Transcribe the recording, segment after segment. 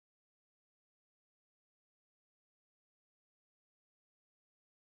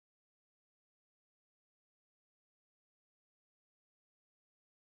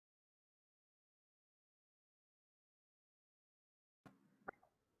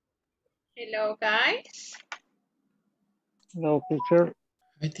Hello, guys. Hello, teacher.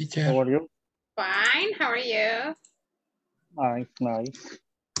 Hi, teacher. How are you? Fine. How are you? Nice, nice.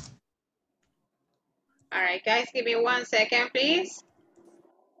 All right, guys, give me 1 second, please.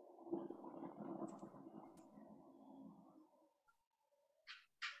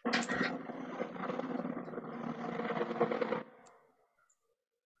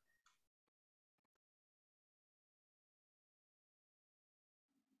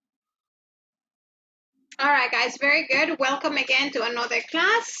 All right, guys, very good. Welcome again to another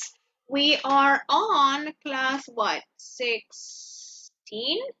class. We are on class what?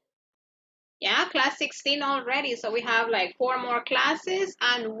 16? Yeah, class 16 already. So we have like 4 more classes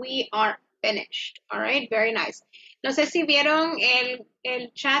and we are finished. All right, very nice. No sé si vieron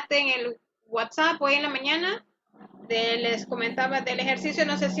el chat en el WhatsApp hoy en la mañana. Les comentaba del ejercicio,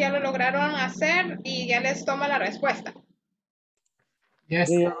 no sé si ya lo lograron hacer y ya les toma la respuesta. Yes.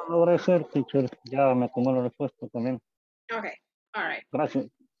 Sí, ya lo logré hacer, teacher. Ya me tomó la respuesta también. Okay, all right. Gracias.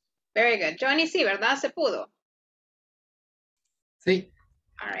 Very good. Johnny, sí, ¿verdad? Se pudo. Sí.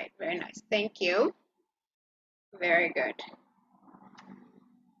 All right, very nice. Thank you. Very good.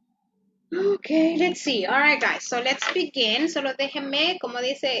 Okay, let's see. All right, guys. So let's begin. Solo déjenme, como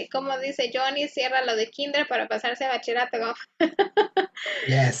dice Johnny, cierra lo de kinder para pasarse a bachillerato.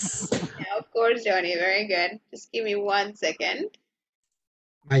 Yes. Yeah, of course, Johnny. Very good. Just give me 1 second.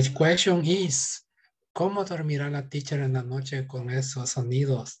 My question is, ¿cómo dormirá la teacher en la noche con esos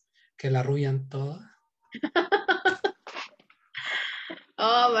sonidos que la arrullan toda?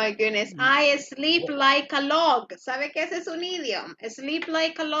 Oh my goodness. I sleep like a log. ¿Sabe qué ese es un idioma? Sleep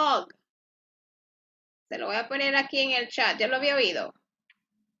like a log. Se lo voy a poner aquí en el chat. ¿Ya lo había oído?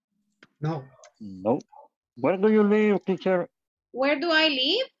 No. No. Where do you live, teacher? Where do I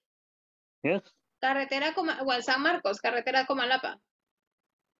live? Yes. Carretera well, San Marcos, carretera Comalapa.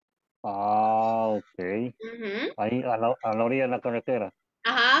 Ah, ok. Ahí a la orilla de la carretera.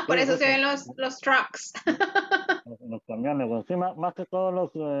 Ajá, por Sí, eso sí, se ven los trucks. los camiones. Bueno, sí, más que todos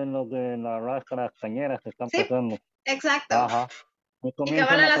los de las cañeras que están Sí, pasando. exacto. Ajá. Y Y comienzan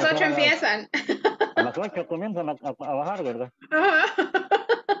cabal a a las 8 pasar empiezan. a las 8 comienzan a bajar, ¿verdad? Ajá.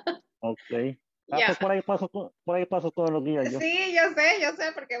 Ok. Ah, Ya. pues por ahí paso todos los días yo. Sí, yo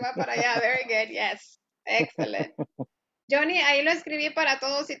sé, porque va para allá. Very good, yes. Excellent. Johnny, ahí lo escribí para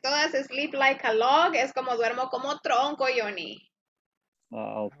todos y todas. Sleep like a log. Es como duermo como tronco, Johnny.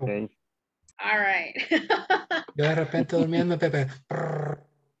 Ah, ok. All right. Yo de repente durmiendo, Pepe.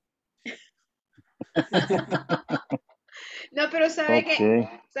 No, pero sabe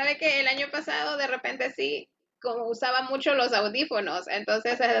Ok. que el año pasado de repente sí, como usaba mucho los audífonos,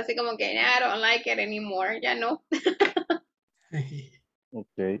 entonces es así como que I don't like it anymore, ya no.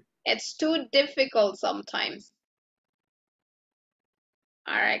 Ok. It's too difficult sometimes.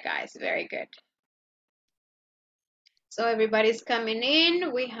 All right, guys, very good. So everybody's coming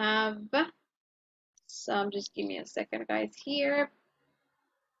in. We have some, just give me a second, guys, here.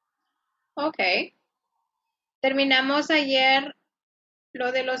 Okay. Terminamos ayer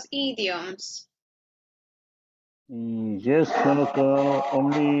lo de los idioms. Yes, solo quedó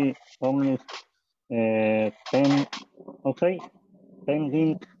only 10, okay,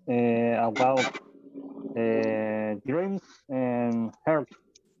 pending about dreams and heart.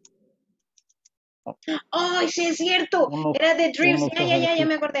 ¡Oh, sí es cierto! Unos, Era de Dreams. unos Ya me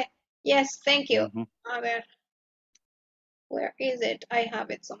ejercicios. acordé. Yes, thank you. Ujú. A ver. Where is it? I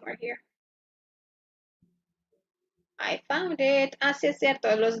have it somewhere here. I found it. Ah, sí es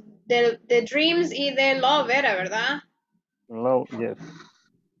cierto. Los de Dreams y de Love era, ¿verdad? Low, yes.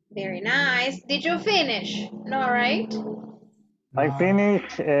 Very nice. Did you finish? No, right? I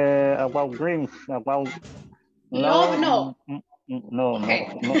finished about dreams, about Love, no. no, Okay.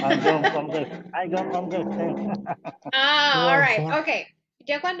 I don't understand. Ah, all Love right. for Okay.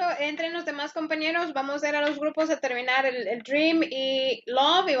 Ya cuando entren los demás compañeros, vamos a ir a los grupos a terminar el Dream y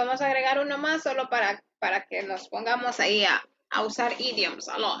Love y vamos a agregar uno más solo para que nos pongamos ahí a usar idioms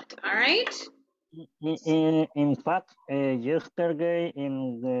a lot. All right? In fact, yesterday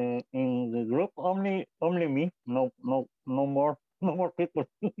in the group only me, no more no more people.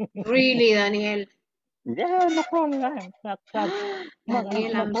 Really, Daniel? Yeah, no problem. Daniel, No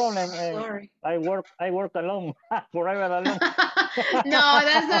I'm problem. sorry. I work alone, forever alone. No,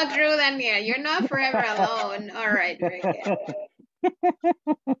 that's not true, Daniel. You're not forever alone. All right, very good.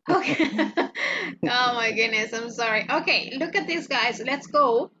 Okay. Oh my goodness, I'm sorry. Okay, look at this, guys. Let's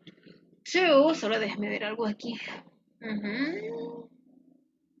go to. Solo déjame ver algo aquí.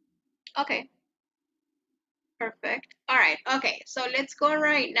 Okay. Perfect. All right. Okay. So let's go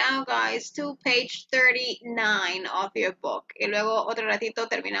right now, guys, to page 39 of your book. Y luego otro ratito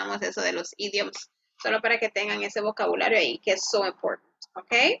terminamos eso de los idioms. Solo para que tengan ese vocabulario ahí, que es so important.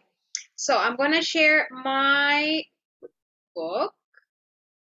 Okay. So I'm going to share my book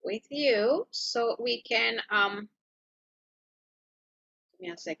with you so we can, give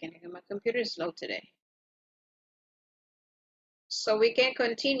me a second. My computer is slow today. So we can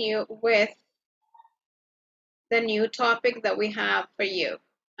continue with the new topic that we have for you.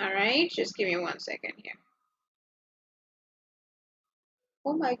 All right, just give me 1 second here.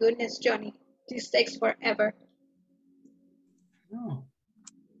 Oh my goodness, Johnny, this takes forever. No.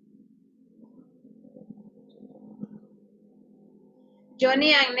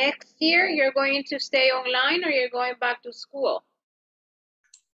 Johnny, and next year you're going to stay online or you're going back to school?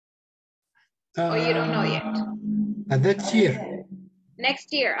 Or you don't know yet? Next year.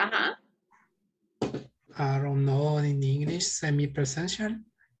 Next year, I don't know in English, semi-presential.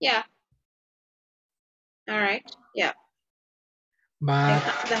 Yeah. All right, yeah.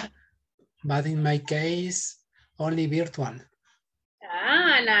 But in my case, only virtual.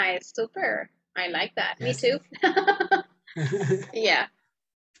 Ah, nice, super. I like that, Yes. me too. Yeah.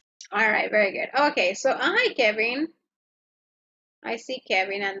 All right, very good. Okay, so hi, Kevin. I see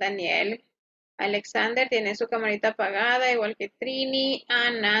Kevin and Daniel. Alexander tiene su camarita apagada, igual que Trini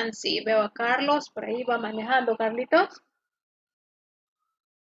and Nancy. Veo a Carlos, por ahí va manejando, Carlitos.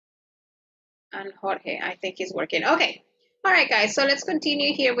 And Jorge, I think he's working. Okay. All right, guys, so let's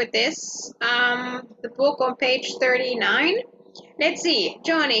continue here with this. The book on page 39. Let's see.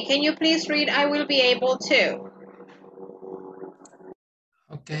 Johnny, can you please read I will be able to?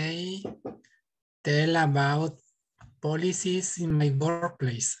 Okay. Tell about policies in my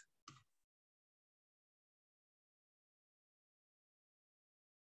workplace.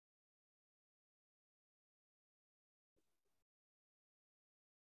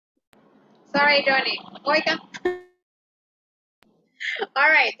 Sorry, Johnny. Oiga. All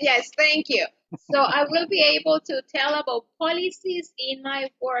right, yes, thank you. So I will be able to tell about policies in my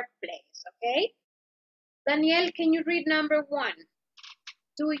workplace, okay? Daniel, can you read number 1?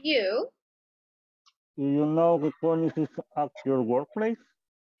 Do you? Do you know the policies at your workplace?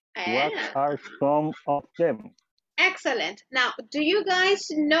 What are some of them? Excellent. Now, do you guys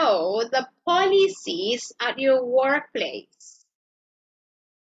know the policies at your workplace?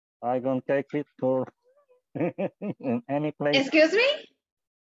 I don't take pictures in any place. Excuse me?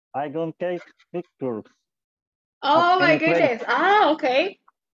 I don't take pictures. Oh my place. goodness. Ah, okay.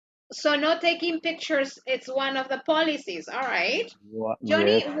 So not taking pictures, it's one of the policies. All right.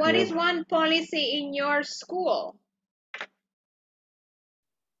 Johnny, Yes, what yes. is one policy in your school?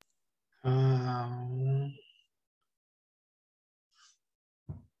 I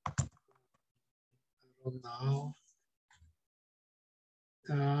don't know.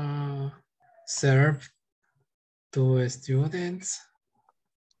 Serve to students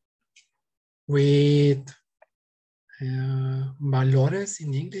with valores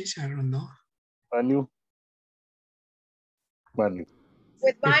in English, I don't know. Value. Value.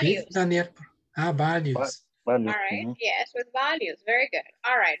 With Repeat, values. Daniel. Values. Value. All right. Yes, with values. Very good.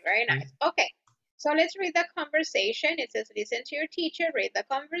 All right. Very nice. Okay. So let's read the conversation. It says, listen to your teacher, read the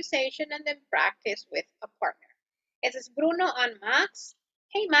conversation, and then practice with a partner. It says, Bruno and Max.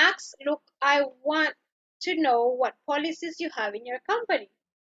 Hey, Max, look, I want to know what policies you have in your company.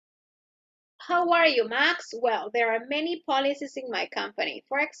 How are you, Max? Well, there are many policies in my company.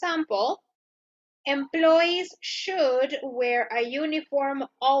 For example, employees should wear a uniform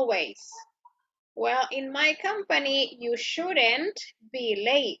always. Well, in my company, you shouldn't be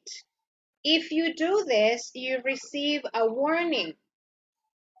late. If you do this, you receive a warning.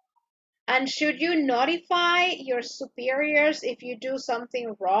 And should you notify your superiors if you do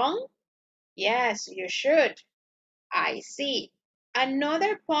something wrong? Yes, you should. I see.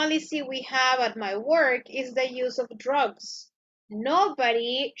 Another policy we have at my work is the use of drugs.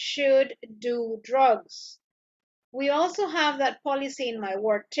 Nobody should do drugs. We also have that policy in my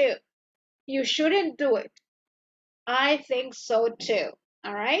work too. You shouldn't do it. I think so too.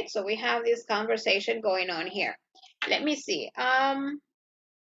 All right, so we have this conversation going on here. Let me see.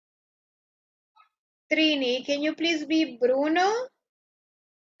 Trini, can you please be Bruno?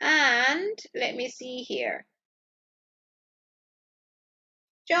 And let me see here.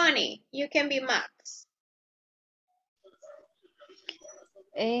 Johnny, you can be Max.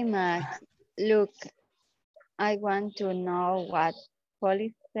 Hey, Max, look, I want to know what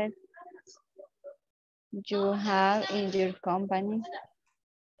policies you have in your company.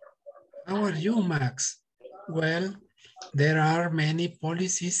 How are you, Max? Well, there are many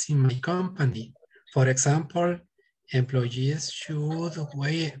policies in my company. For example, employees should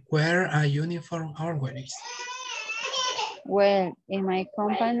wear a uniform always. Well, in my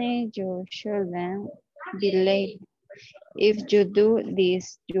company, you shouldn't be late. If you do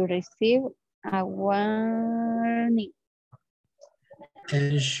this, you receive a warning.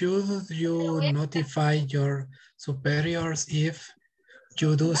 And should you notify your superiors if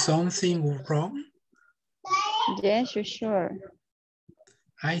you do something wrong? Yes, you sure.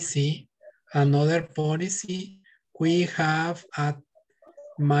 I see. Another policy we have at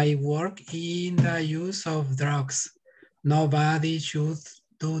my work in the use of drugs. Nobody should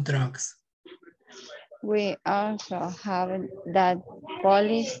do drugs. We also have that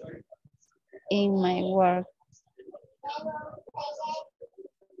policy in my work.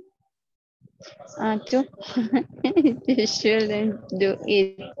 Too. You shouldn't do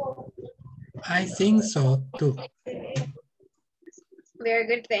it. I think so too. Very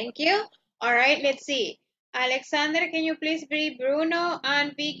good, thank you. All right, let's see. Alexander, can you please be Bruno?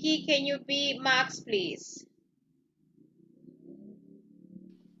 And Vicky, can you be Max, please?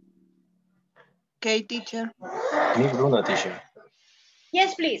 Okay, teacher. Me, Bruno, teacher.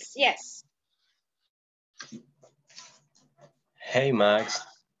 Yes, please, yes. Hey, Max.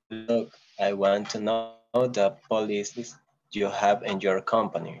 Look, I want to know the policies you have in your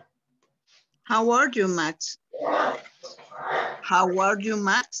company. How are you, Max? How are you,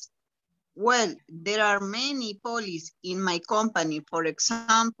 Max? Well, there are many policies in my company. For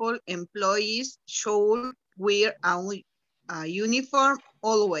example, employees should wear a uniform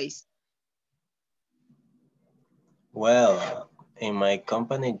always. Well, in my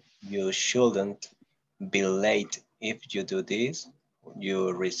company, you shouldn't be late. If you do this,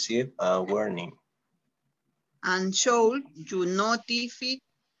 you receive a warning. And should you notify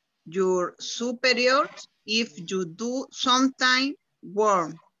your superiors if you do something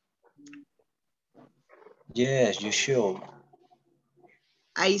wrong? Yes, you should.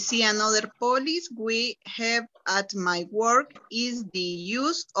 I see another policy we have at my work is the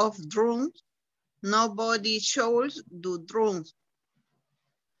use of drones. Nobody should do drones.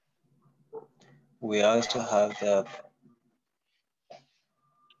 We also have the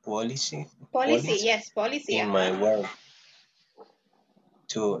policy Yes, policy. in my work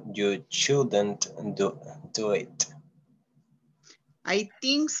too. You shouldn't do it. I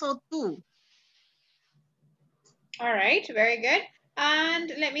think so too. All right, very good.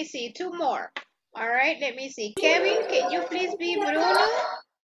 And let me see, two more. All right, let me see. Kevin, can you please be Bruno?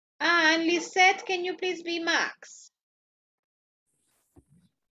 And Lisette, can you please be Max?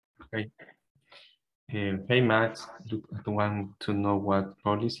 Okay. Hey, Max, you want to know what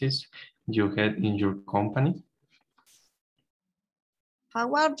policies you had in your company?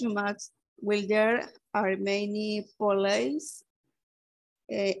 How are you, Max? Well, there are many policies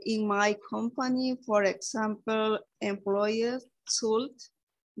in my company. For example, employees should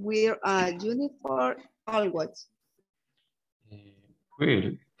wear a uniform always.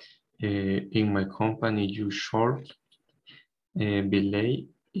 Well, in my company, you should be late.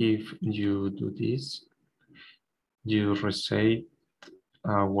 If you do this, you receive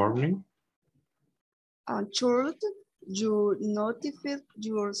a warning. And should you notify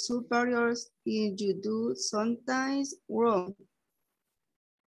your superiors if you do sometimes wrong?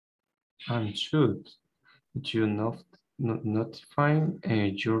 And should you notify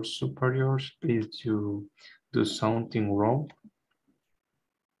your superiors if you do something wrong?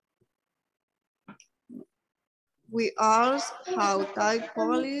 We also have type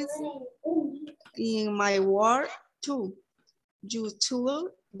police in my work too. You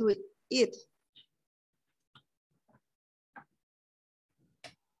should do it.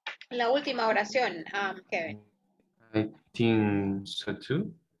 La última oración, Kevin. I think so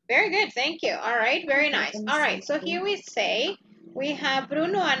too. Very good, thank you. All right, very nice. All right, so here we say, we have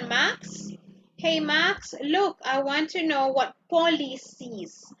Bruno and Max. Hey, Max, look, I want to know what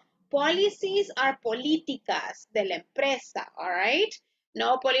policies. Policies are políticas de la empresa, all right?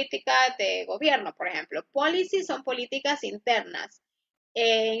 No políticas de gobierno, por ejemplo. Policies son políticas internas.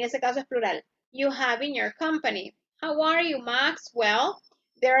 En ese caso es plural. You have in your company. How are you, Max? Well,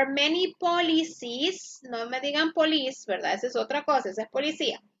 there are many policies. No me digan police, ¿verdad? Esa es otra cosa, esa es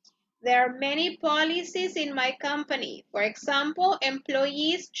policía. There are many policies in my company. For example,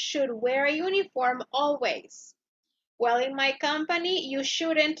 employees should wear a uniform always. Well, in my company, you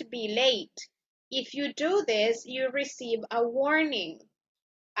shouldn't be late. If you do this, you receive a warning.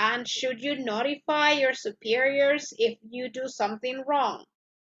 And should you notify your superiors if you do something wrong?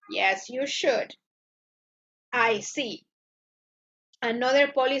 Yes, you should. I see.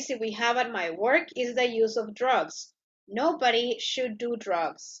 Another policy we have at my work is the use of drugs. Nobody should do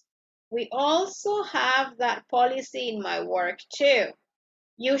drugs. We also have that policy in my work too.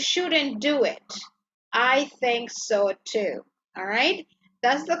 You shouldn't do it. I think so too. All right?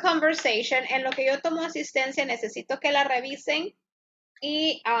 That's the conversation. En lo que yo tomo asistencia, necesito que la revisen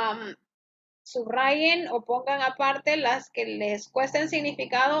y subrayen o pongan aparte las que les cuesten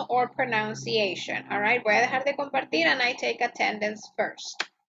significado or pronunciation. All right? Voy a dejar de compartir and I take attendance first.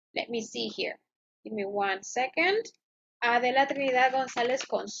 Let me see here. Give me 1 second. Adela Trinidad González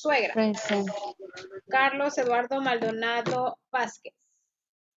Consuegra. Present. Carlos Eduardo Maldonado Vázquez.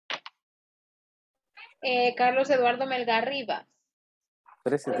 Carlos Eduardo Melgar Rivas.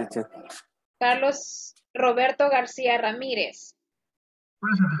 Present, teacher. Carlos Roberto García Ramírez.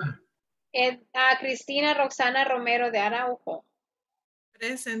 Cristina Roxana Romero de Araujo.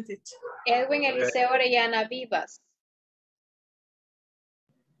 Present, teacher. Edwin Eliseo Orellana Vivas.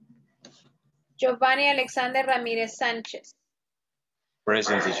 Giovanni Alexander Ramírez Sánchez.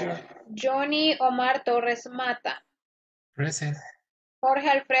 Present, teacher. Johnny Omar Torres Mata. Present. Jorge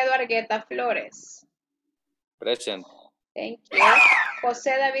Alfredo Argueta Flores. Present. Thank you.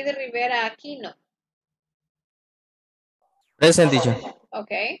 José David Rivera Aquino. Present, teacher.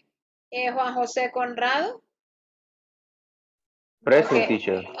 Okay. Juan José Conrado. Present, Okay.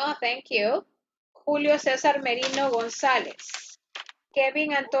 teacher. Oh, thank you. Julio César Merino González.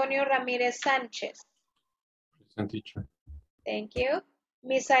 Kevin Antonio Ramírez Sánchez. Present, teacher. Thank you.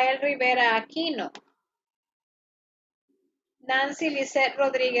 Misael Rivera Aquino. Nancy Lisette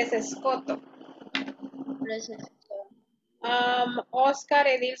Rodríguez Escoto. Present. Oscar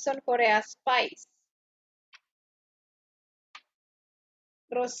Edilson Correa Spice.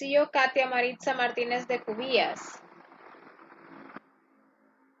 Rocío Katia Maritza Martínez de Cubías.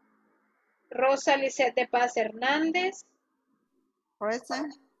 Rosa Lisette de Paz Hernández.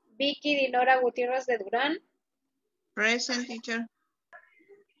 Present. Vicky Dinora Gutiérrez de Durán. Present, teacher.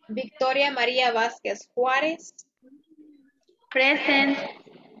 Victoria María Vázquez Juárez. Present.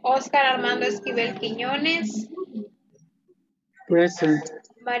 Oscar Armando Esquivel Quiñones. Present.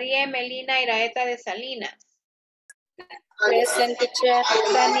 María Emelina Iraeta de Salinas. Present, teacher.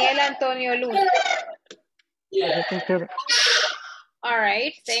 Daniel Antonio Luna. Present, teacher. All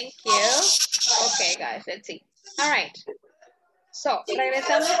right, thank you. Okay, guys, let's see. All right. So,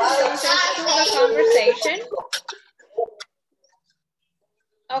 regresamos entonces to the conversation.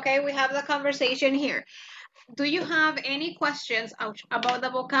 Okay, we have the conversation here. Do you have any questions about the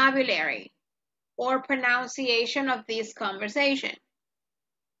vocabulary or pronunciation of this conversation?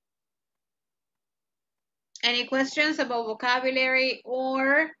 Any questions about vocabulary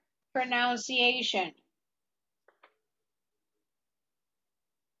or pronunciation?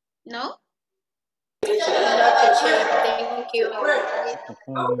 No? Thank you.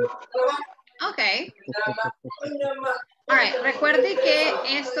 Okay. All right, recuerde que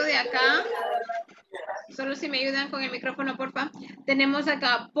esto de acá, solo si me ayudan con el micrófono, porfa. Tenemos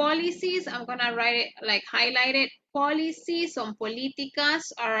acá policies. I'm gonna write it, like highlight it. Policies son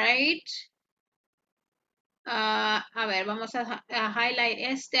políticas, all right. A ver, vamos a highlight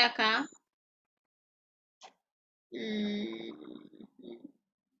este acá.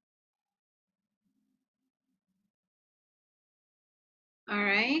 All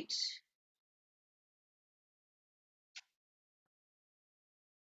right.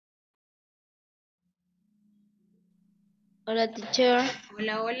 Hola, teacher.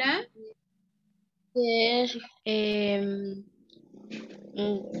 Hola, hola. Yes,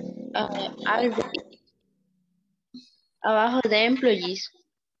 abajo de employees.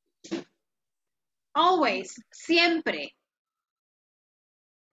 Always, siempre.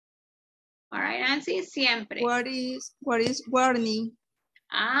 All right, Nancy, siempre. What is warning?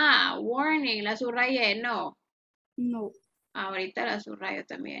 Ah, warning, la subrayé, no. No. Ahorita la subrayo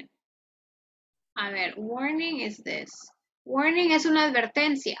también. A ver, warning is this. Warning es una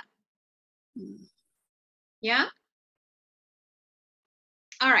advertencia. ¿Ya?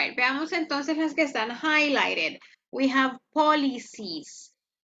 All right, veamos entonces las que están highlighted. We have policies.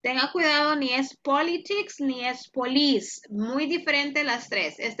 Tenga cuidado, ni es politics ni es police. Muy diferente las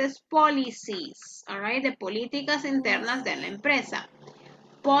tres. Este es policies, all right, de políticas internas de la empresa.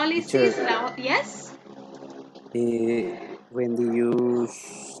 Policies, yes? When you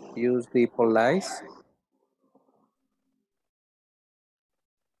use the police,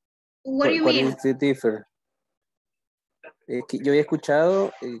 What do you mean? What is the difference? Yo he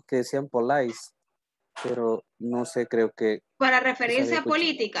escuchado que decían police, pero no sé, creo que... Para referirse a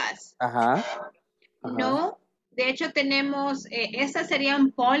políticas. Ajá. No, de hecho tenemos, estas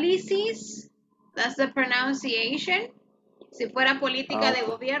serían policies, that's the pronunciation. Si fuera política de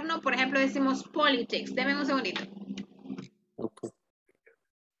gobierno, por ejemplo, decimos politics. Deme un segundito. Okay.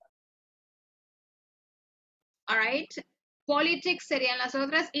 All right. Politics serían las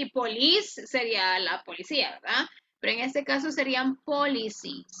otras y police sería la policía, ¿verdad? Pero en este caso serían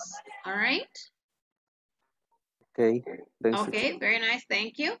policies. All right. Okay. Thanks, Okay, very nice,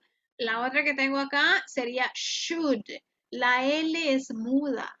 thank you. La otra que tengo acá sería should. La L es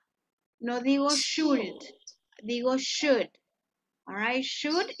muda. No digo should, digo should. All right,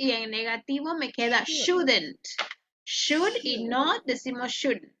 should y en negativo me queda shouldn't. Should y not decimos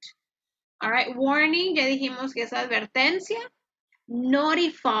shouldn't. All right, warning, ya dijimos que es advertencia.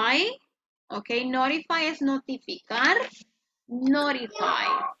 Notify, ok, notify es notificar. Notify.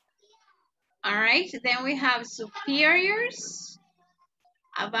 All right, then we have superiors.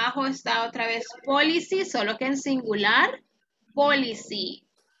 Abajo está otra vez policy, solo que en singular, policy.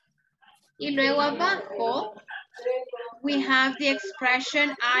 Y luego abajo, we have the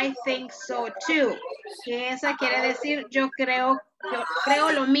expression I think so too. Que esa quiere decir yo creo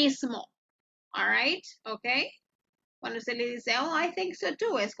lo mismo. All right, okay. Cuando usted le dice, oh, I think so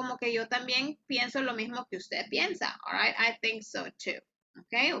too, es como que yo también pienso lo mismo que usted piensa. All right, I think so too.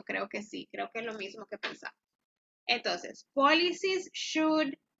 Okay, o creo que sí, creo que es lo mismo que pensamos. Entonces, policies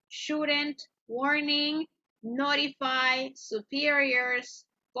should, shouldn't, warning, notify, superiors,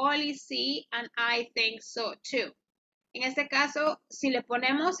 policy, and I think so too. En este caso, si le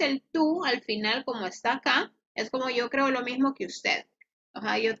ponemos el tú al final como está acá, es como yo creo lo mismo que usted. O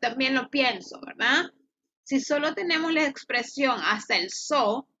sea, yo también lo pienso, ¿verdad? Si solo tenemos la expresión hasta el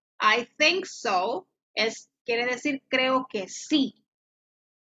so, I think so, quiere decir creo que sí.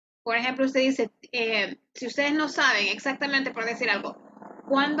 Por ejemplo, usted dice, si ustedes no saben exactamente por decir algo,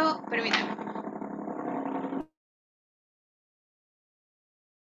 ¿cuándo? Permítanme.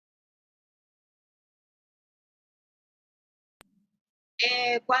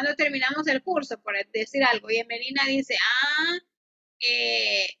 Cuando terminamos el curso, por decir algo, y Emelina dice,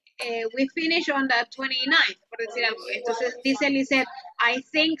 we finish on the 29th, por decir algo. Entonces dice Lizette, I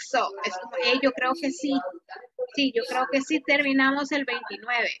think so. Es como, yo creo que sí. Sí, yo creo que sí terminamos el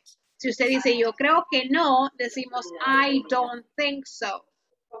 29. Si usted dice, yo creo que no, decimos, I don't think so.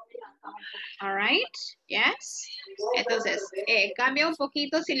 All right, yes. Entonces, cambia un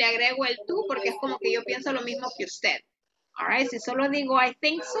poquito si le agrego el tú, porque es como que yo pienso lo mismo que usted. All right, si solo digo I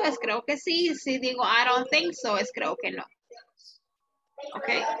think so, es creo que sí. Si digo I don't think so, es creo que no.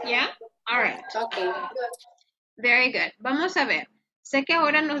 Okay, yeah? All right. Okay. Very good. Vamos a ver. Sé que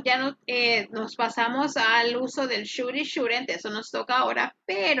ahora nos pasamos al uso del should y shouldn't, eso nos toca ahora,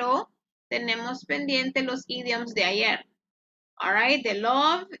 pero tenemos pendiente los idioms de ayer. All right, the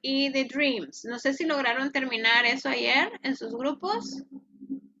love y the dreams. No sé si lograron terminar eso ayer en sus grupos.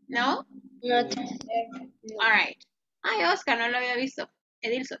 ¿No? Not. All right. Ay, Oscar, no lo había visto.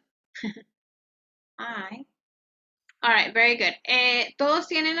 Edilson. Ay. All right, very good. Todos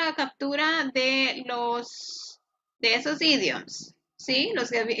tienen la captura de esos idioms. ¿Sí? Los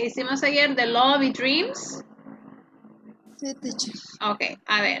que hicimos ayer, the love y dreams. Sí, teacher. Ok,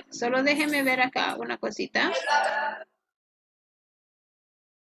 a ver, solo déjenme ver acá una cosita.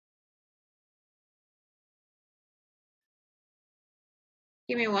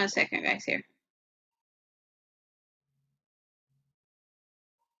 Give me 1 second, guys, here.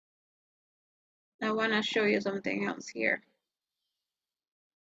 I want to show you something else here.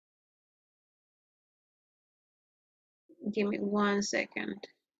 Give me 1 second.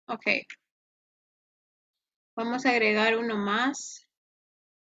 Ok. Vamos a agregar uno más.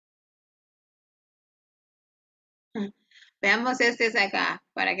 Veamos este es acá,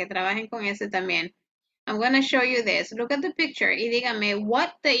 para que trabajen con este también. I'm going to show you this. Look at the picture y dígame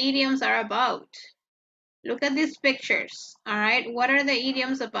what the idioms are about. Look at these pictures. All right, what are the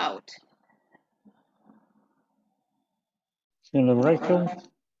idioms about? Celebration.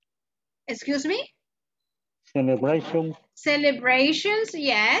 Excuse me? Celebration. Celebrations,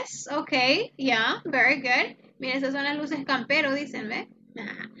 yes. Okay, yeah, very good. Miren, esas son las luces campero, dicen, ¿ve?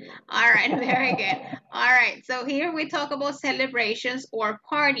 All right, very good. All right, so here we talk about celebrations or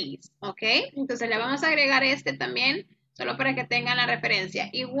parties, okay? Entonces le vamos a agregar este también, solo para que tengan la referencia.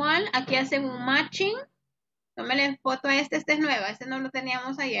 Igual, aquí hacen un matching. Tómenle foto a este es nuevo, este no lo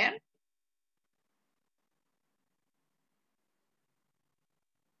teníamos ayer.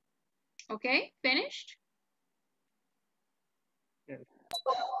 Okay, finished?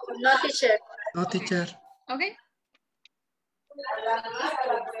 No, teacher. No, teacher. Okay.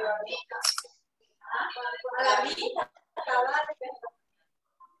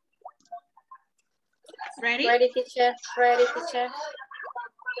 Ready? Ready, teacher. Ready, teacher.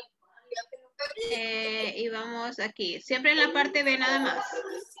 Y vamos aquí. Siempre en la parte B nada más.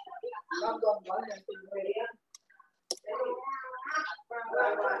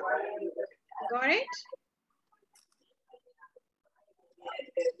 Got it?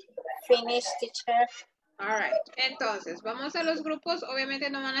 Finish, teacher. All right. Entonces, vamos a los grupos. Obviamente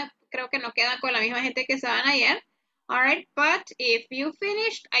no van a, creo que no quedan con la misma gente que estaban ayer. All right, but if you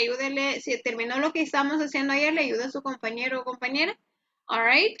finished, ayúdele, si terminó lo que estamos haciendo ayer, le ayuda a su compañero o compañera. All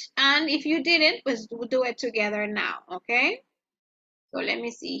right, and if you didn't, pues do it together now, okay? So let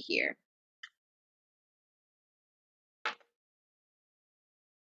me see here.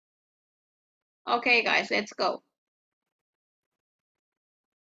 Okay, guys, let's go.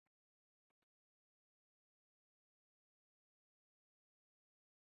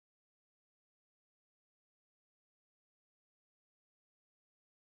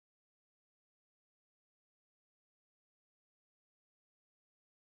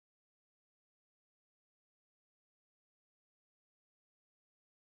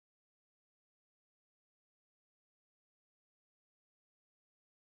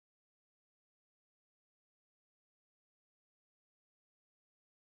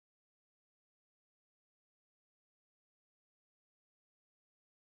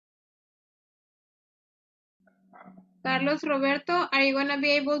 Carlos Roberto, are you going to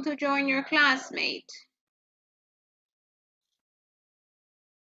be able to join your classmate?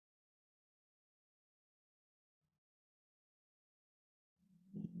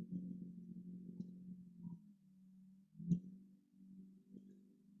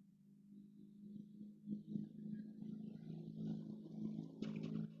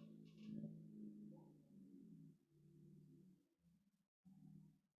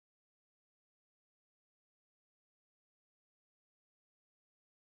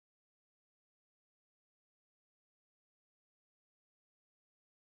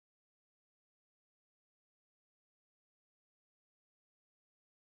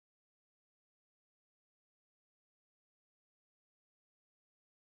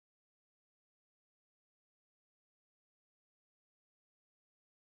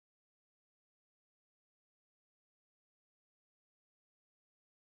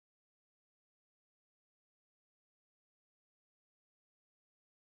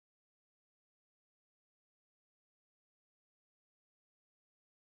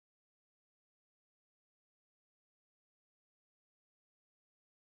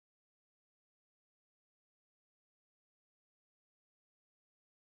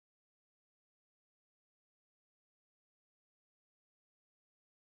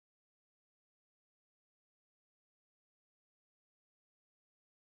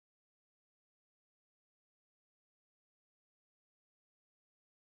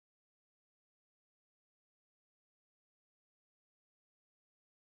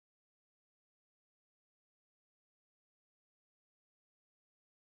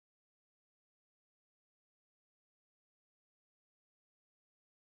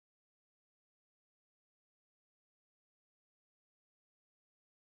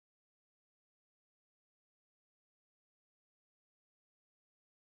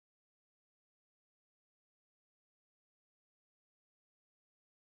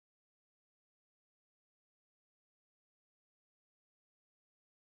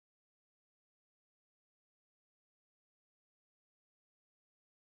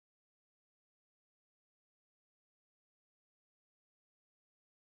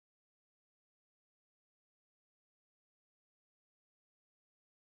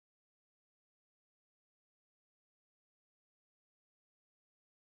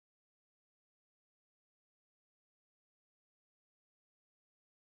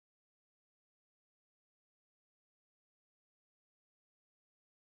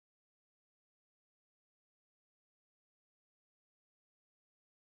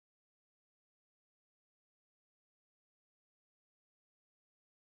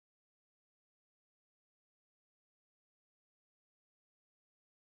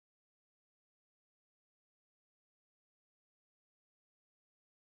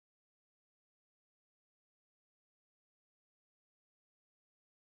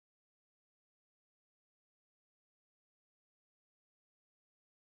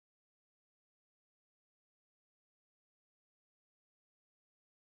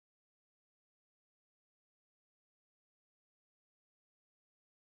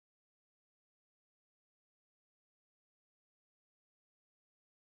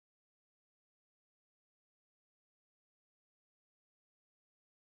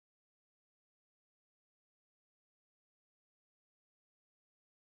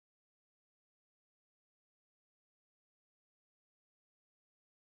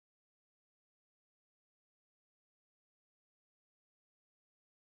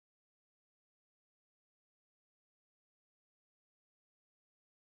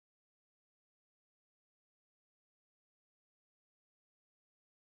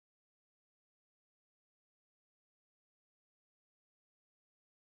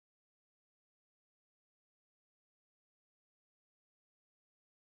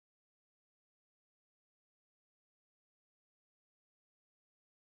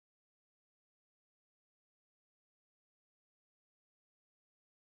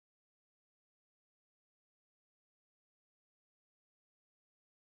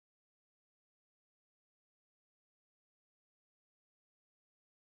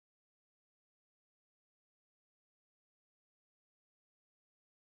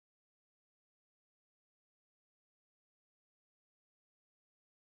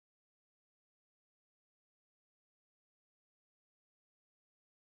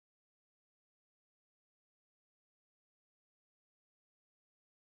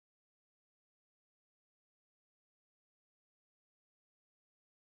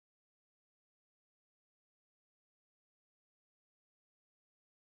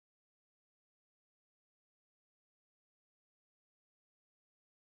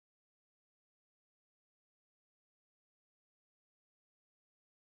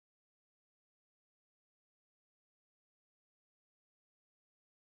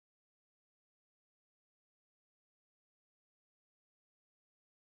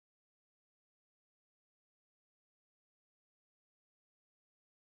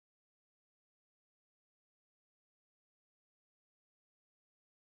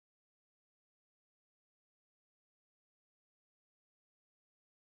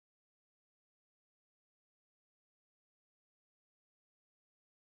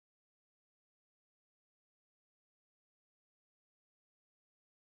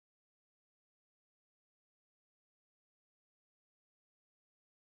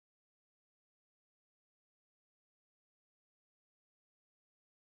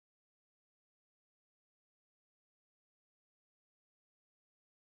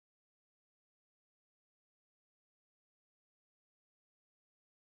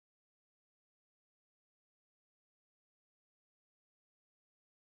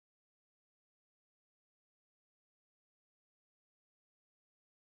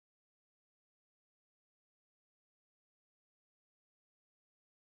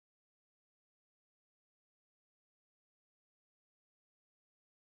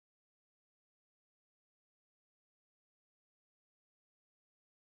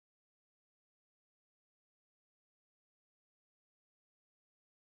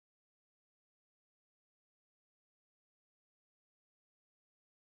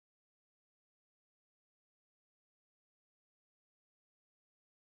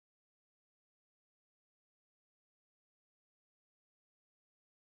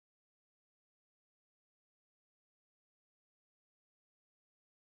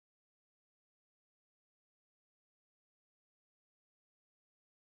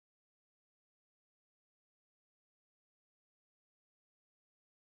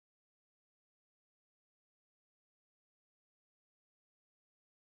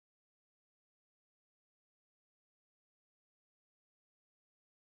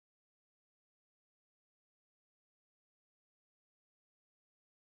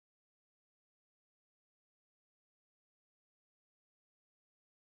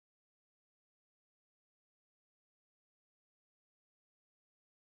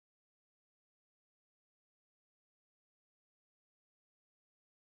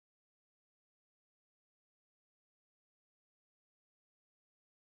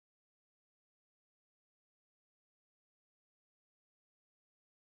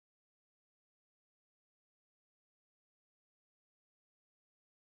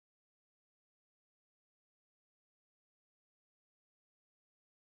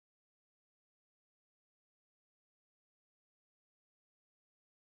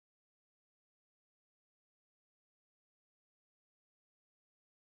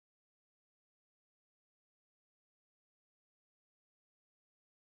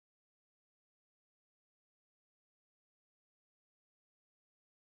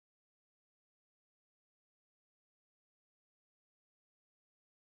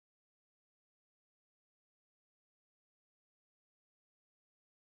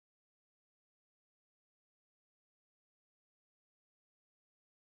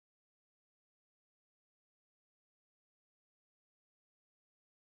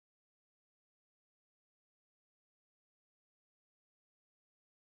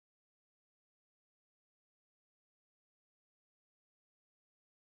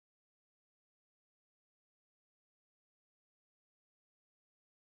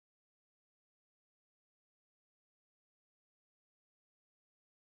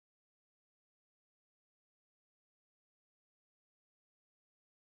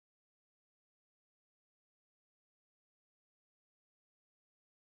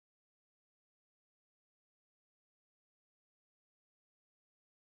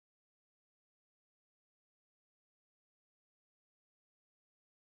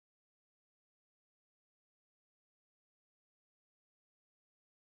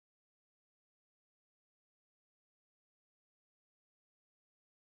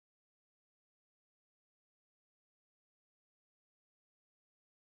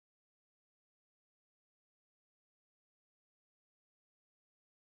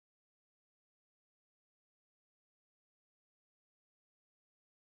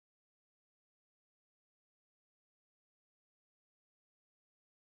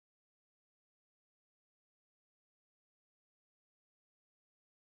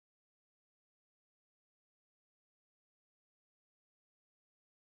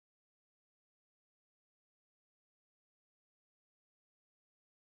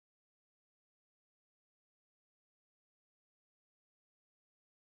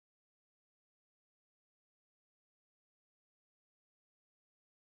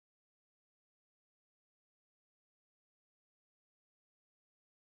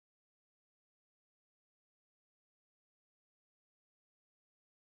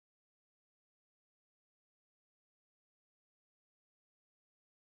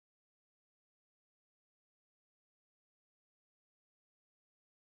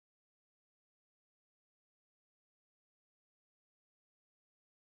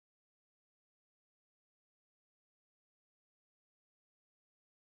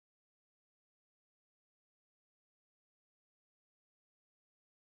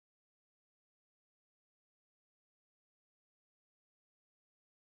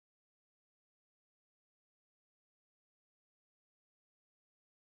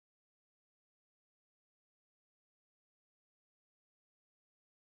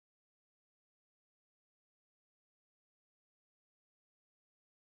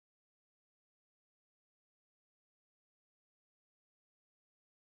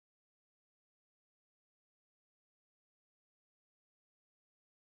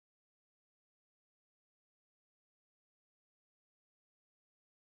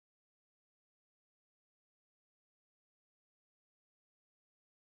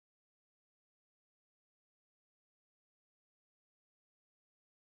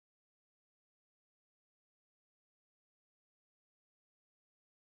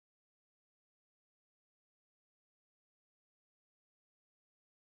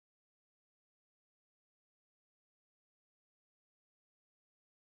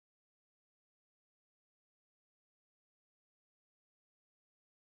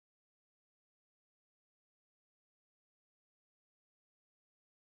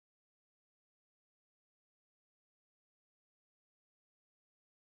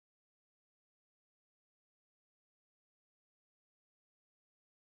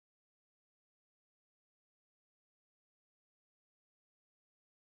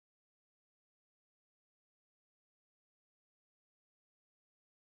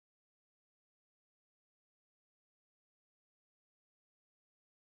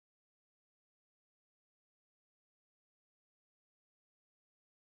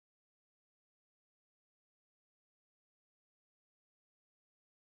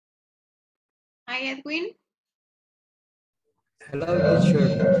 Hi, Edwin. Hello,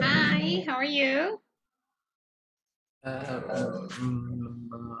 teacher. Hi, how are you?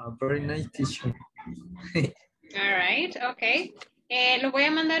 Very nice, teacher. All right, okay. Lo voy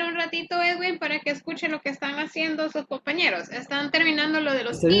a mandar un ratito, Edwin, para que escuche lo que están haciendo sus compañeros. Están terminando lo de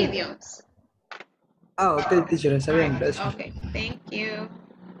los ¿Está bien? idioms. Ah, ok, teacher, está All bien, right, gracias. okay, thank you.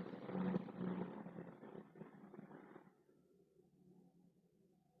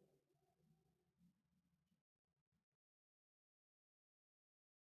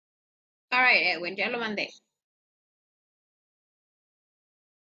 All right, Edwin, ya lo mandé.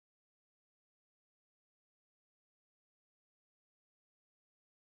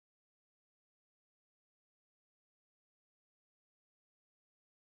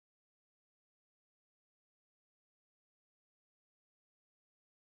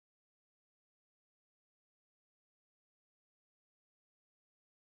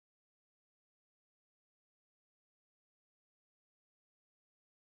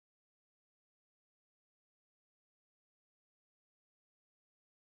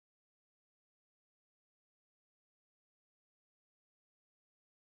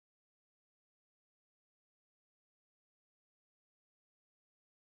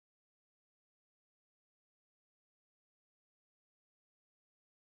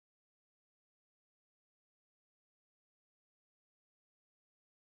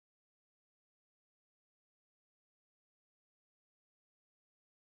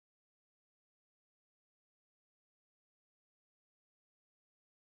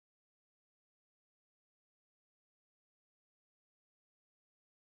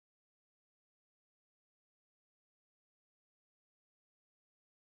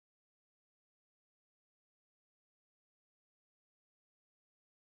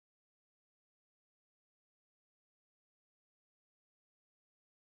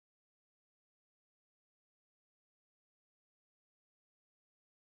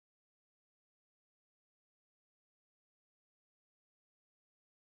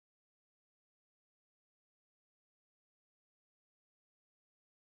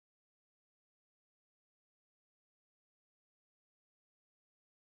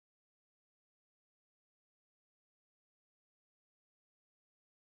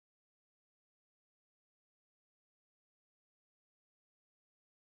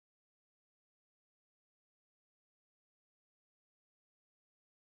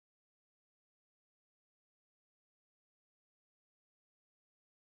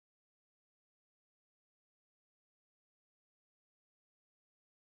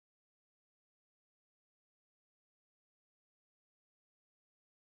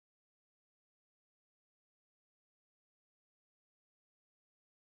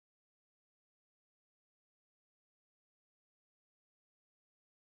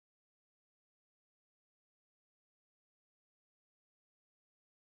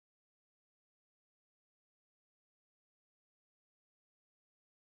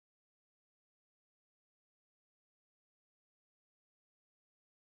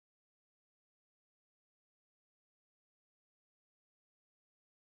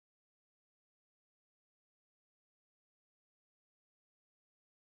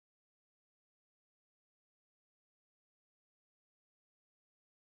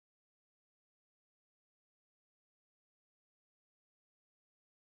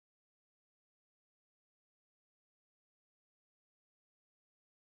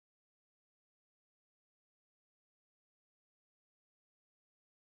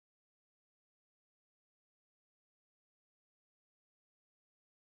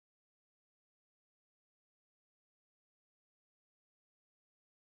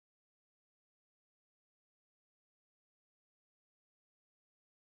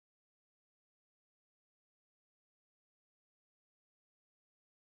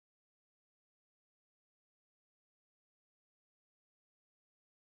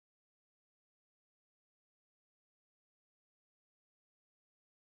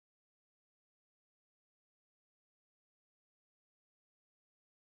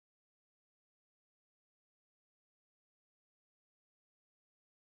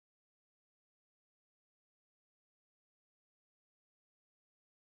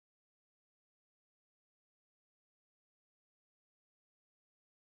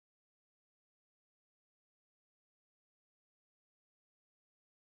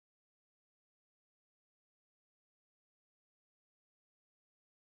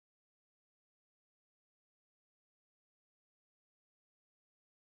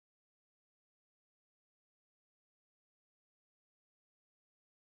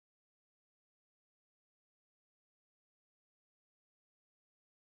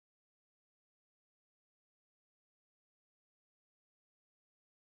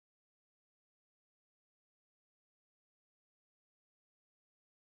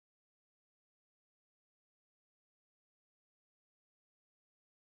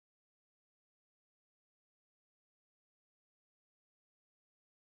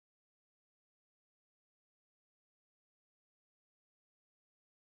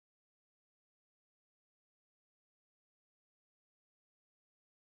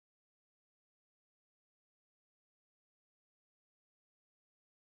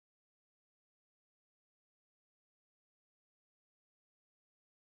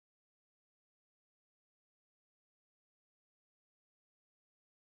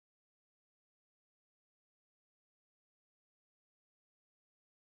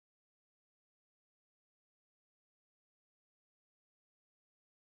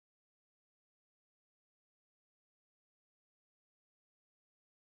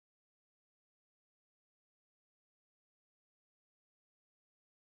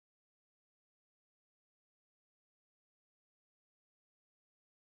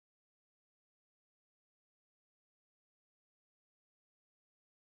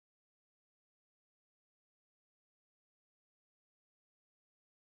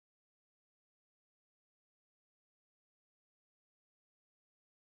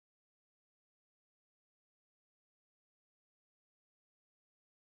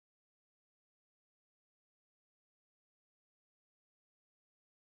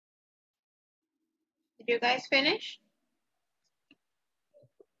 Did you guys finish?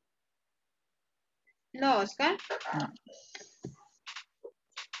 No, Oscar.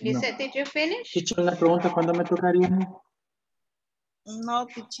 Lizette, did you finish? Teacher, la pregunta, ¿cuándo me tocaría? No,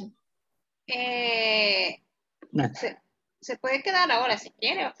 teacher. No. Se puede quedar ahora si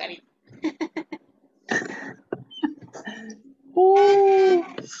quiere, Oscarito.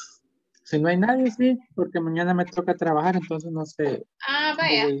 Si no hay nadie, sí, porque mañana me toca trabajar, entonces no sé. Ah,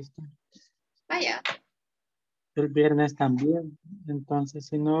 vaya. Vaya. El viernes también, entonces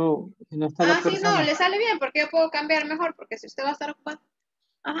si no está la Sí, no, persona. le sale bien porque yo puedo cambiar mejor, porque si usted va a estar ocupado.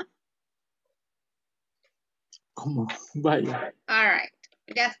 Ajá. ¿Cómo? Vaya. All right.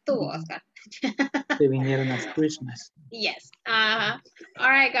 Ya estuvo, Oscar. Se vinieron las Christmas. Yes. All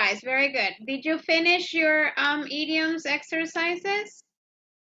right, guys. Very good. Did you finish your idioms exercises?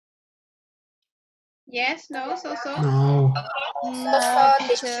 Yes, no, so. No. No,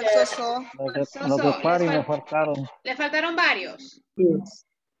 teacher, so. Los de party me faltaron. Le faltaron varios.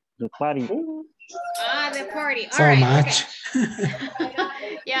 The party. The party. All So right. much.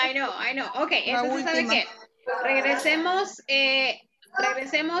 Okay. Yeah, I know. Okay, entonces, ¿sabe qué? Regresemos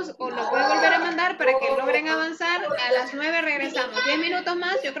o los voy a volver a mandar para que logren avanzar. A las 9 regresamos. 10 minutos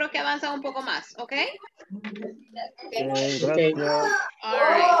más, yo creo que avanza un poco más, ¿ok? Gracias. All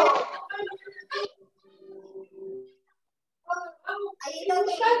right.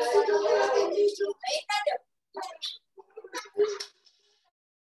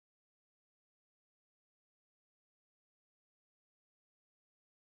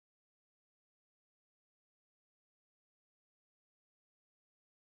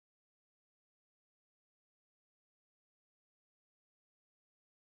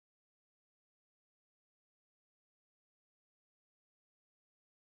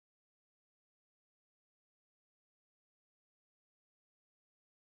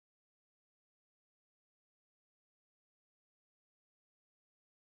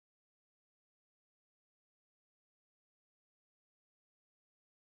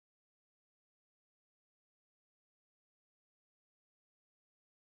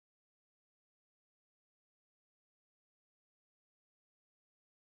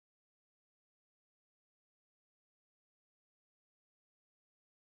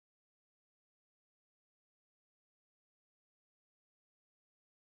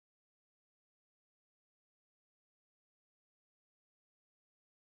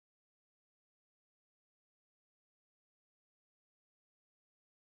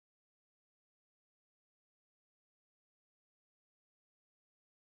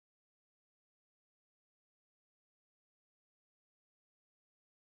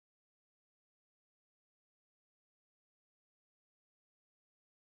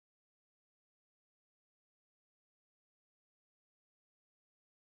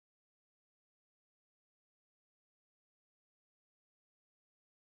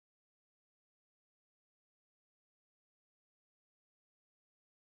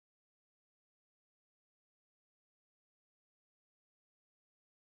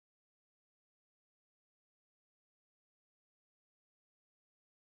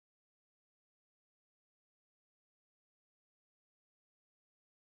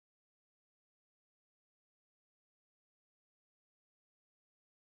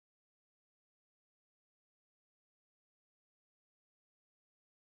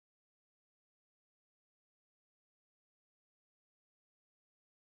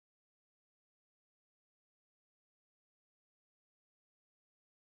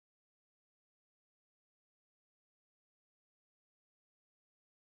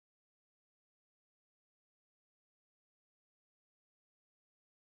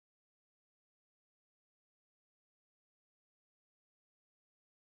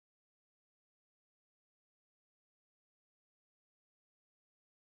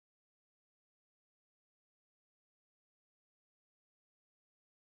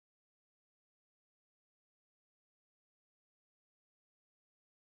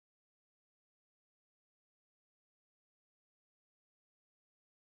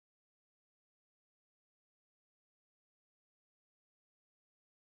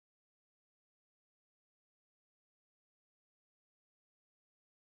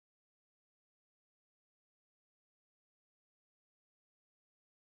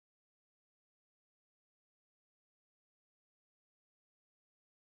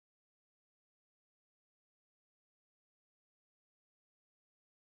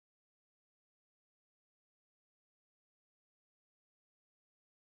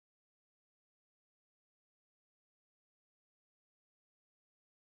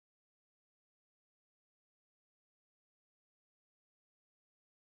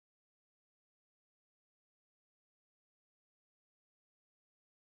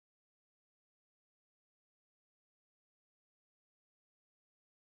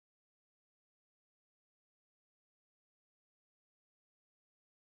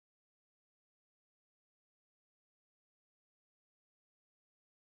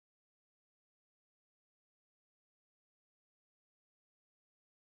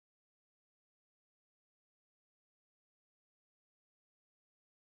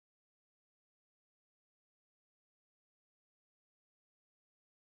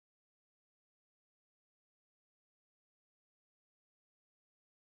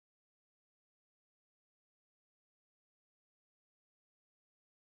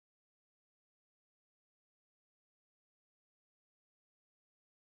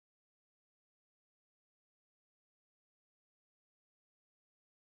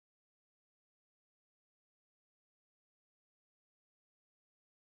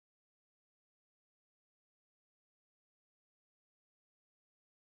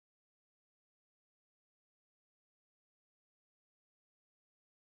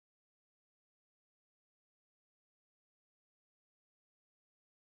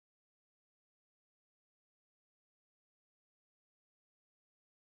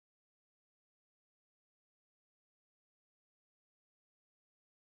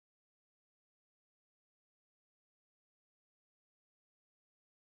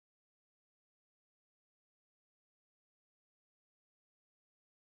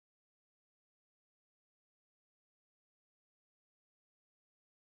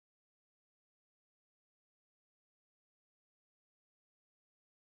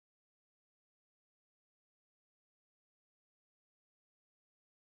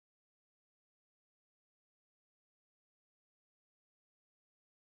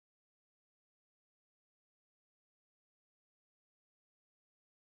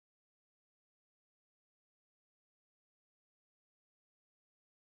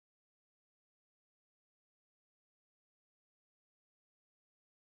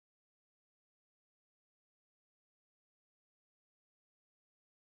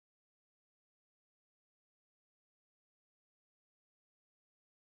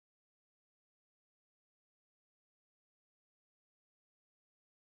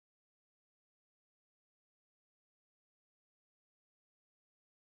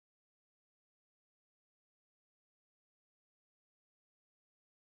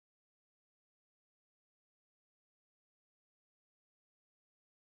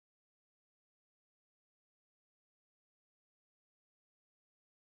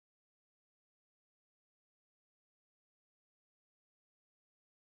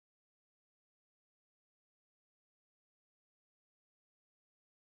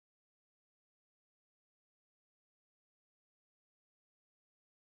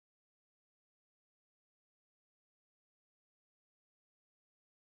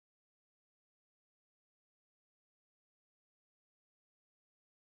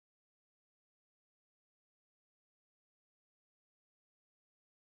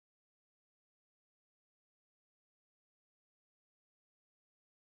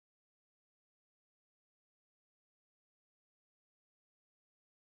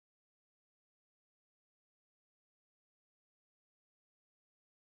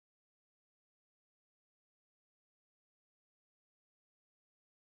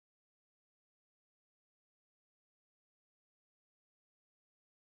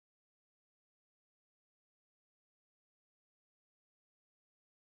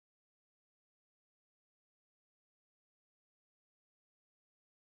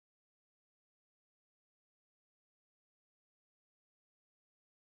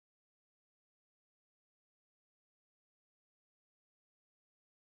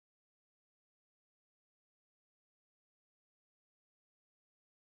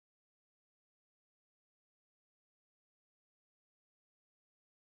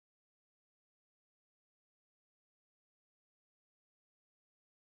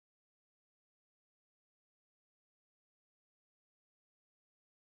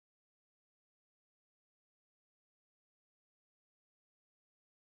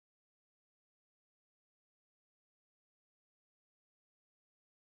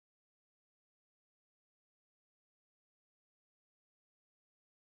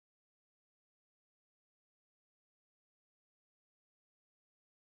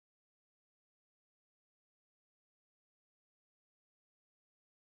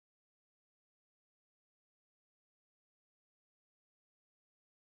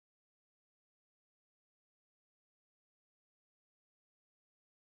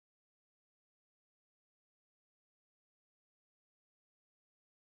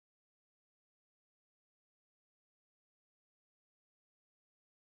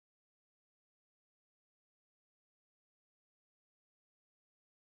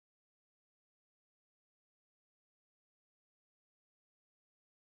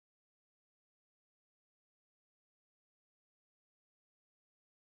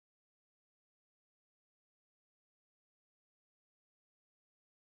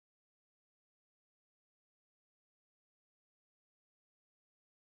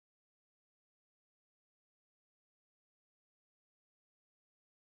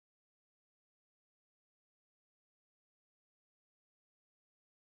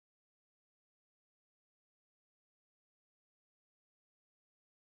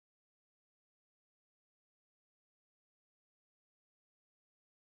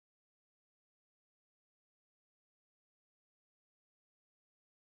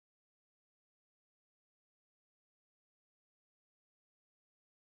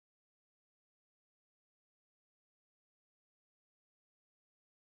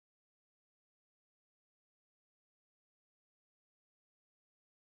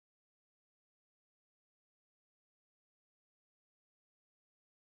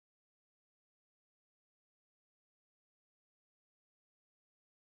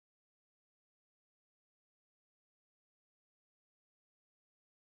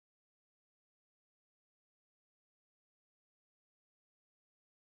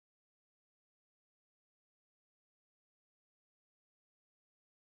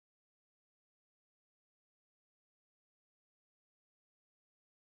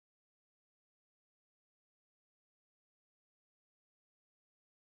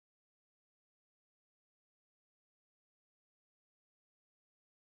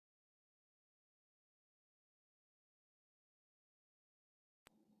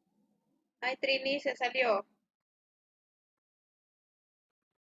 Ay, Trini se salió.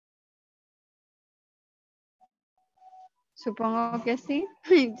 Supongo que sí.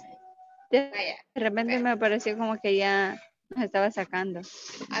 De Vaya. repente me pareció como que ya nos estaba sacando.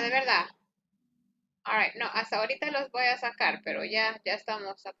 Ah, de verdad. All right, no, hasta ahorita los voy a sacar, pero ya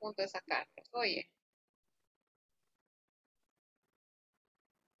estamos a punto de sacarlos. Oye.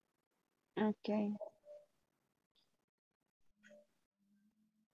 Ok.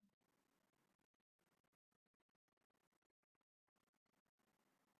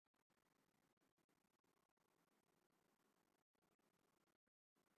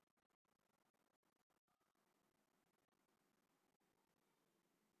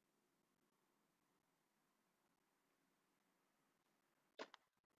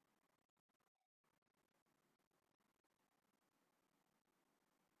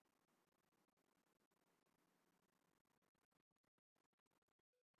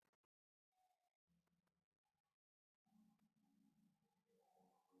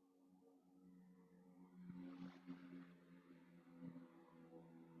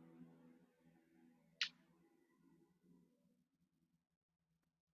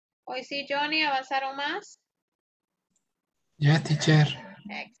 Hoy sí, Johnny, ¿avanzaron más? Yes, teacher.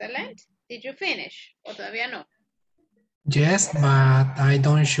 Excellent. Did you finish? ¿O todavía no? Yes, but I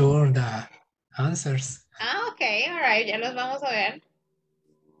don't sure the answers. Ah, okay, all right, ya los vamos a ver.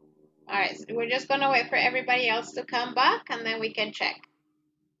 All right, so we're just gonna wait for everybody else to come back and then we can check.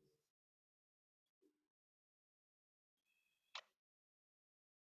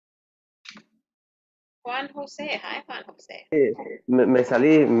 Juan José, hi Juan José. Me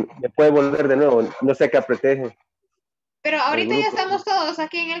salí, me puede volver de nuevo, no sé qué apreté. Pero ahorita ya grupo. estamos todos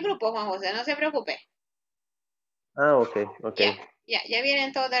aquí en el grupo, Juan José, no se preocupe. Ah, ok. Ya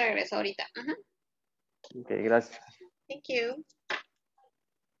vienen todos de regreso ahorita. Ok, gracias. Thank you.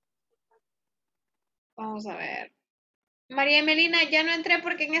 Vamos a ver. María Melina, ya no entré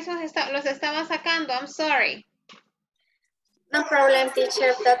porque en esos los estaba sacando. I'm sorry. No problem,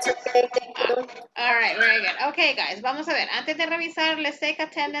 teacher. That's okay. Thank you. All right, very good. Okay, guys, vamos a ver. Antes de revisar, let's take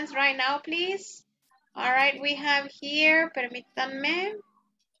attendance right now, please. All right, we have here, permítanme.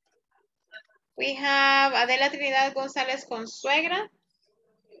 We have Adela Trinidad González Consuegra.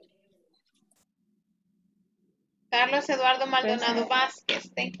 Carlos Eduardo Maldonado Vázquez,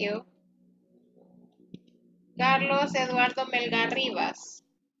 thank you. Carlos Eduardo Melgar Rivas.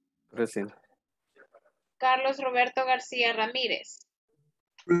 Present. Carlos Roberto García Ramírez.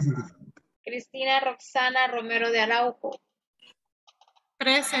 Cristina Roxana Romero de Araujo.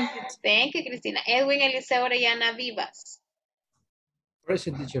 Present. Thank you, Cristina. Edwin Eliseo Orellana Vivas.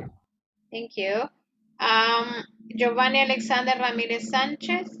 Present, teacher. Thank you. Giovanni Alexander Ramírez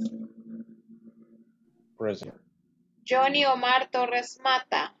Sánchez. Present. Johnny Omar Torres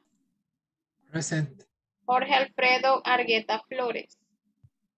Mata. Present. Jorge Alfredo Argueta Flores.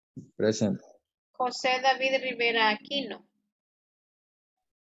 Present. José David Rivera Aquino.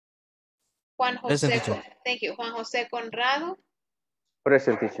 Juan Present, José, teacher. thank you. Juan José Conrado.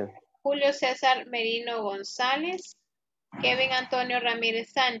 Present, teacher. Julio César Merino González. Kevin Antonio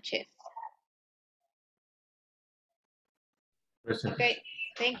Ramírez Sánchez. Present. Okay,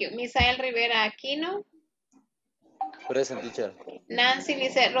 thank you. Misael Rivera Aquino. Present, teacher. Nancy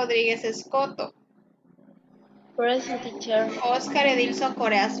Lisset Rodríguez Escoto. Present, teacher. Oscar Edilson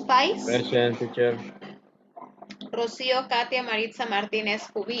Coreas Pais. Present, teacher. Rocío Katia Maritza Martínez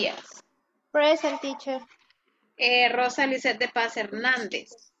Cubías. Present, teacher. Rosa Lisset de Paz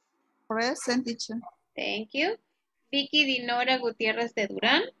Hernández. Present, teacher. Thank you. Vicky Dinora Gutiérrez de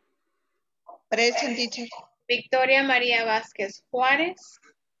Durán. Present, teacher. Victoria María Vázquez Juárez.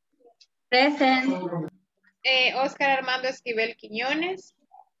 Present. Oscar Armando Esquivel Quiñones.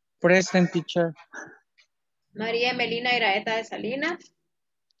 Present, teacher. María Melina Iraeta de Salinas.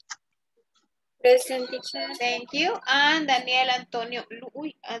 Present, teacher. Thank you. And Daniel Antonio,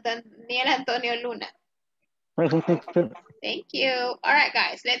 Daniel Antonio Luna. Present, teacher. Thank you. All right,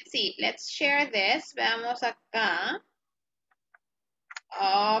 guys, let's see. Let's share this. Veamos acá.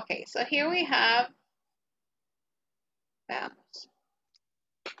 Okay, so here we have, veamos.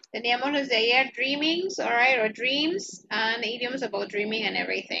 Teníamos los de ayer, dreamings, all right, or dreams, and idioms about dreaming and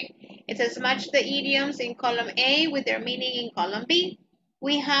everything. It says match the idioms in column A with their meaning in column B.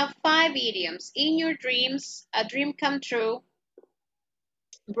 We have 5 idioms. In your dreams, a dream come true,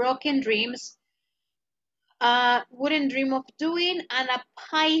 broken dreams, wouldn't dream of doing, and a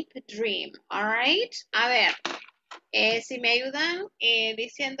pipe dream, all right? A ver, si me ayudan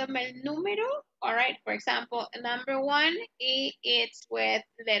diciéndome el número, all right? For example, number 1, it's with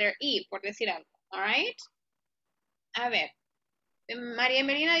letter E, por decir algo, all right? A ver, Maria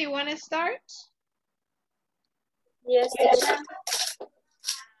Melina, you want to start? Yes, teacher.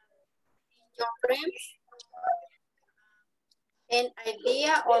 Your dreams, an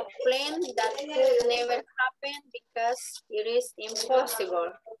idea or plan that could never happen because it is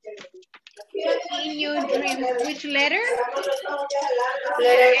impossible. In your dreams, which letter?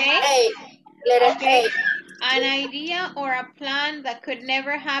 Letter A. Letter Okay. A. An idea or a plan that could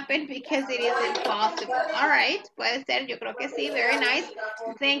never happen because it is impossible. All right. Puede ser, yo creo que sí. Very nice.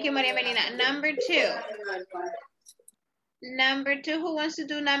 Thank you, Maria Melina. Number 2. Number 2, who wants to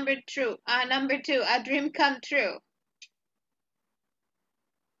do number 2? Number 2, a dream come true.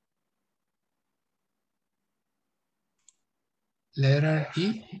 Letter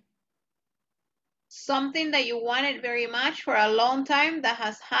E. Something that you wanted very much for a long time that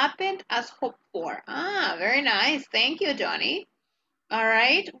has happened as hoped for. Very nice. Thank you, Johnny. All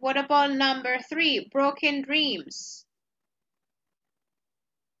right. What about number 3, broken dreams?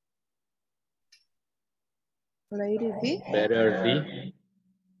 Lady B. Letter D.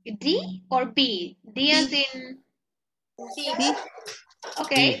 D or B? D as in... B.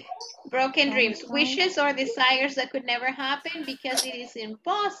 Okay. D. Broken dreams, wishes or desires that could never happen because it is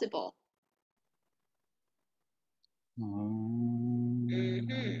impossible.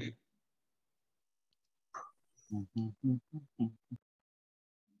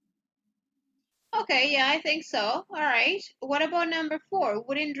 Okay, yeah, I think so. All right. What about number 4?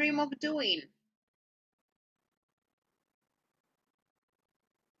 Wouldn't dream of doing.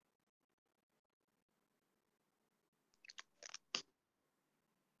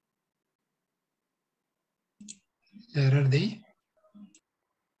 Letter D.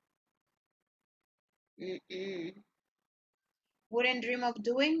 Wouldn't dream of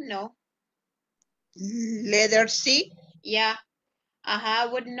doing? No. Letter C. Yeah.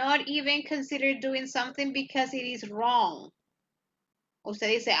 Would not even consider doing something because it is wrong. Usted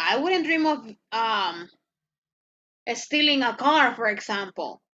dice, I wouldn't dream of stealing a car, for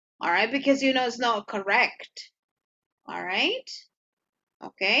example. All right, because you know it's not correct. All right.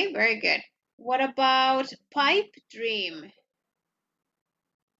 Okay, very good. What about pipe dream?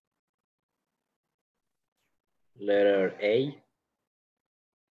 Letter A.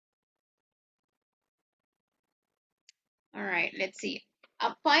 All right, let's see.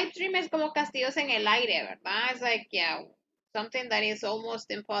 A pipe dream es como castillos en el aire, ¿verdad? It's like, yeah, something that is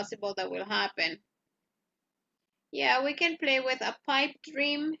almost impossible that will happen. Yeah, we can play with a pipe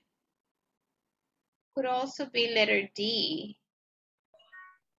dream. Could also be letter D.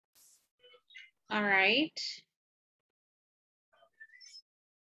 All right.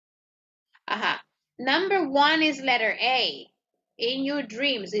 Number 1 is letter A. In your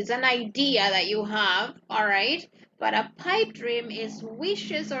dreams, it's an idea that you have, all right? But a pipe dream is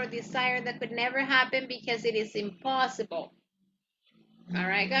wishes or desire that could never happen because it is impossible. All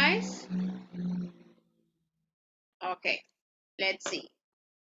right, guys? Okay, let's see.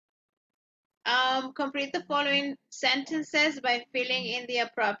 Complete the following sentences by filling in the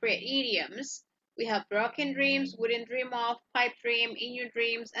appropriate idioms. We have broken dreams, wouldn't dream of, pipe dream, in your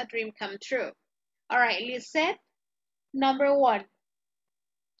dreams, a dream come true. All right, Lisette, number 1.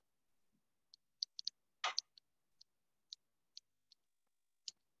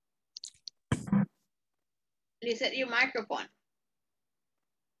 Lisette, your microphone.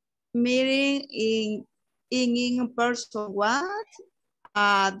 Meeting in person. What?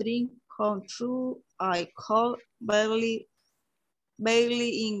 A dream come true. I call Bailey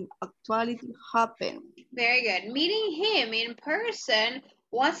in actuality happened. Very good. Meeting him in person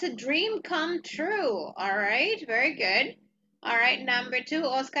was a dream come true. All right, very good. All right, number 2,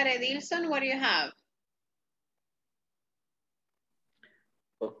 Oscar Edilson, what do you have?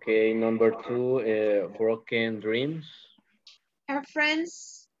 Okay, number 2, broken dreams. Her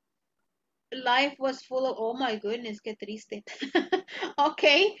friend's life was full of, oh my goodness, qué triste.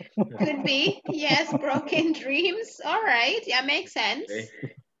 Okay, could be. Yes, broken dreams. All right, yeah, makes sense.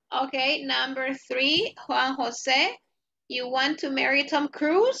 Okay, number 3, Juan Jose, you want to marry Tom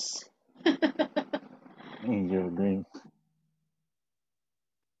Cruise? In your dreams.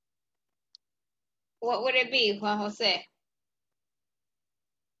 What would it be, Juan Jose?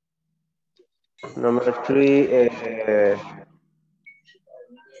 Number 3,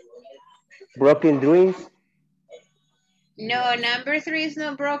 broken dreams. No, number 3 is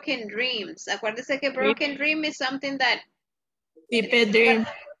no broken dreams. Acuérdese que broken dream is something that... Pipe dream.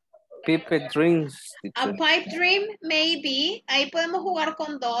 Pipe dreams. A pipe dream, maybe. Ahí podemos jugar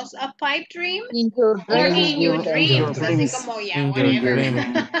con 2. A pipe dream Or in your dreams. Así dreams. como ya, In your whatever. dream.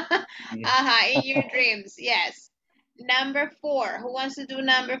 In your dreams, yes. Number 4. Who wants to do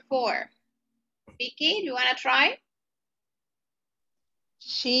number 4? Vicky, do you want to try?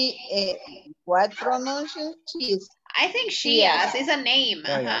 She, what pronunciation? Cheese. I think Shias is a name.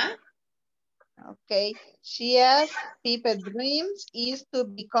 Okay. Shia's pipe dreams is to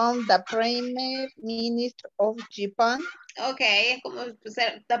become the Prime Minister of Japan. Okay, como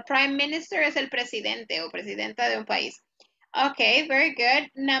ser, the Prime Minister es el presidente o presidenta de un país. Okay, very good.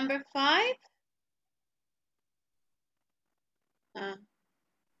 Number 5.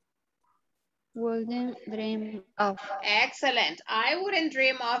 Wouldn't dream of. Excellent. I wouldn't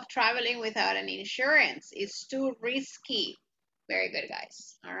dream of traveling without an insurance. It's too risky. Very good,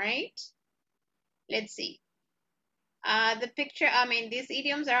 guys. All right. Let's see. The picture, I mean, these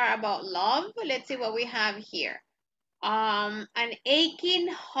idioms are about love. Let's see what we have here. An aching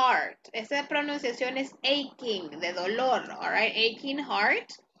heart. Esa pronunciación es aching, de dolor. All right, aching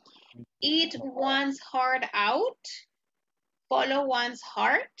heart. Eat one's heart out. Follow one's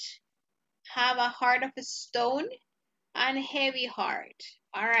heart. Have a heart of stone. And heavy heart.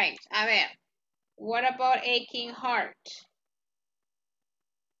 All right, a ver. What about aching heart?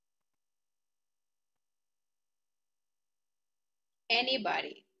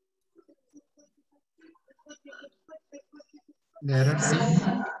 Anybody? Letter C.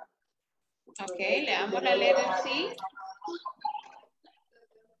 Okay, leamos la letra C.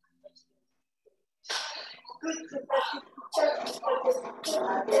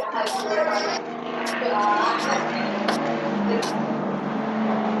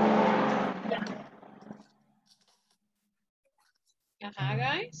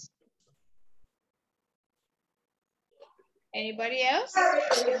 Guys. Anybody else?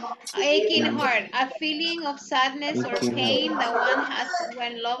 Aching heart, a feeling of sadness or pain that one has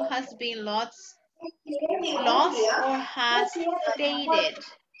when love has been lost or has faded.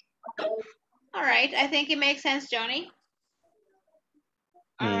 All right, I think it makes sense, Johnny.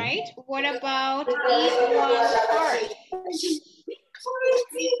 All right, what about eat one's heart?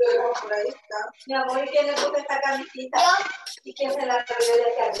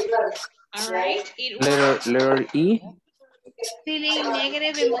 All right, letter E. Feeling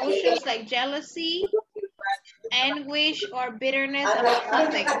negative emotions like jealousy, anguish, or bitterness about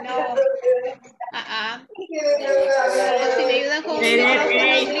something. No. Si me ayudan con un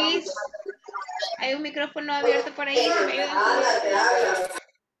micrófono, please. Hay un micrófono abierto por ahí. Si me ayudan con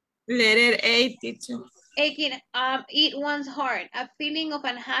Letter A, teacher. Aching, eat one's heart. A feeling of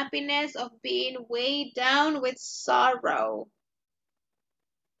unhappiness, of being weighed down with sorrow.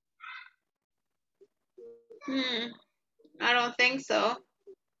 I don't think so.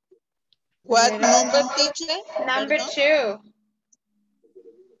 What number, teacher? Number 2.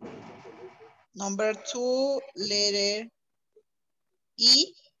 Number 2, letter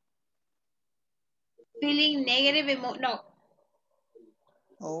E. Feeling negative no.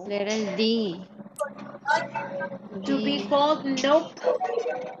 Oh. Letter D. To be called nope.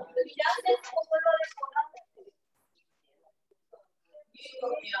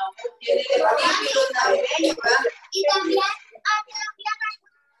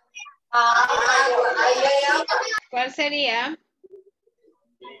 ¿Cuál sería?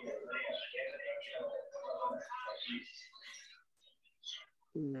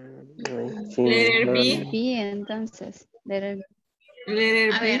 Letter B. B, entonces. Letter A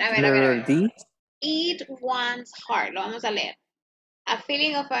ver. Letter D. Eat one's heart. Lo vamos a leer. A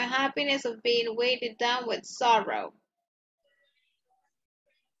feeling of unhappiness, of being weighted down with sorrow.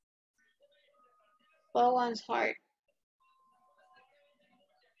 Follow one's heart.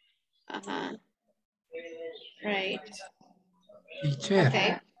 Right. Teacher.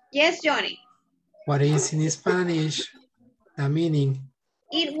 Okay. Yes, Johnny. What is in Spanish the meaning?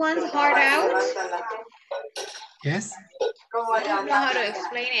 Eat one's heart out. Yes. I don't know how to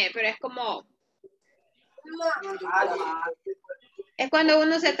explain it, pero es como... Es cuando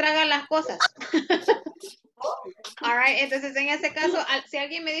uno se traga las cosas. All right, entonces en ese caso, si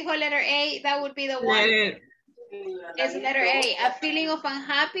alguien me dijo letter A, that would be the one. It's letter A. A feeling of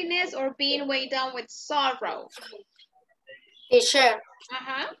unhappiness or being weighed down with sorrow. Teacher.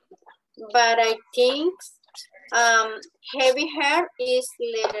 But I think heavy hair is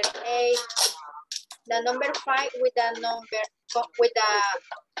letter A. The number 5 with the number with the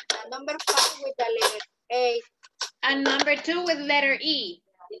number 5 with the letter A. And number 2 with letter E.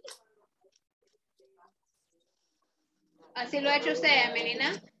 Así lo ha hecho usted,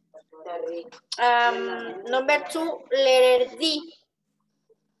 Melina. Number 2, letter D.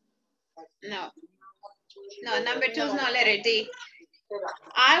 No, number 2 is not letter D.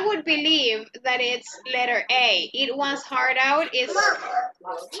 I would believe that it's letter A. Eat one's heart out it's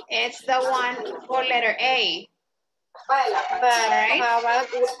the one for letter A. But right? How about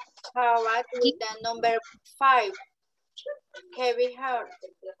with the number 5? Heavy heart.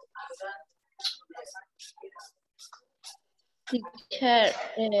 Teacher,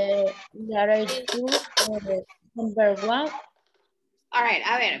 letter 2, number 1. All right,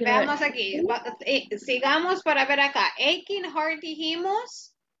 a ver, veamos aquí. Sigamos para ver acá. Aching heart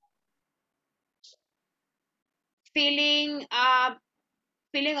dijimos. Feeling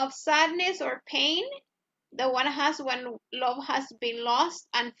of sadness or pain. The one has when love has been lost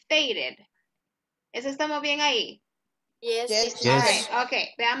and faded. ¿Eso estamos bien ahí? Yes. All right, ok.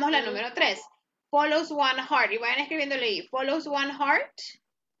 Veamos la número 3. Follows one heart. Y vayan escribiéndole ahí. Follows one heart.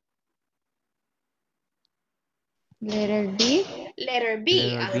 Letter B. Letter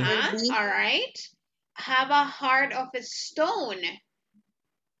B. All right. Have a heart of a stone.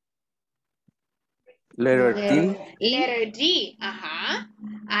 Letter D. Letter D.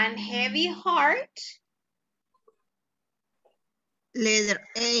 And heavy heart. Letter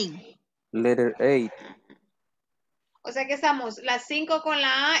A. Letter A. O sea que estamos las 5 con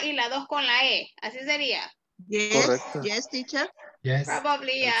la A y la 2 con la E. Así sería. Yes. Correcto. Yes, teacher. Yes.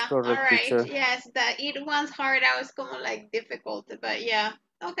 Probably, yeah. That's correct, All right. teacher. Yes, the eat one's heart out is como like difficult, but yeah.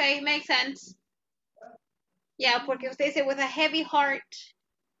 Okay, makes sense. Yeah, porque usted dice with a heavy heart.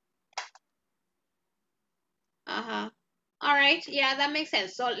 All right, yeah, that makes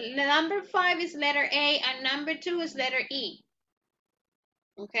sense. So number 5 is letter A and number 2 is letter E.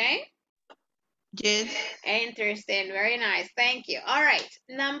 Okay? Yes. Interesting. Very nice. Thank you. All right.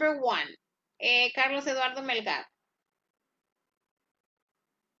 Number 1. Carlos Eduardo Melgar.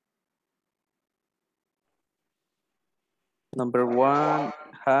 Number 1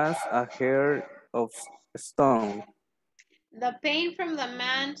 has a hair of stone. The pain from the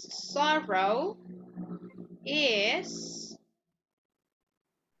man's sorrow is...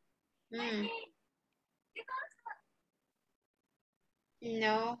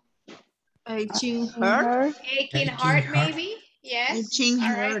 No. Aching heart. Aching heart, maybe? Yes. Aching All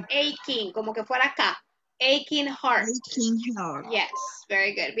right. heart. Aching, como que fuera acá. Aching heart. Aching heart. Yes,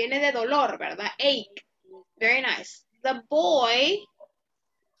 very good. Viene de dolor, ¿verdad? Ache. Very nice. The boy...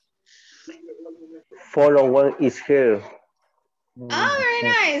 Follow one is here. Oh, very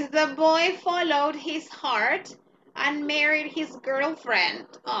nice. The boy followed his heart and married his girlfriend.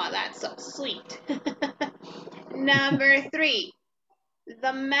 Oh, that's so sweet. Number 3.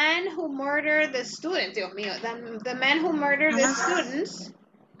 The man who murdered the students. Dios mío. The man who murdered the students.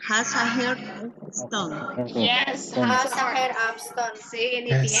 Has a hair of stone. Yes. Has a hair of stone. Sí,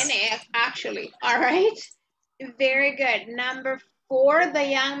 ni tiene, actually. All right. Very good. Number 4. The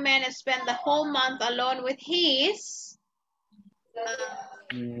young man spent the whole month alone with his...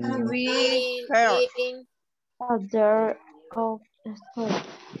 Eating. Other of stone.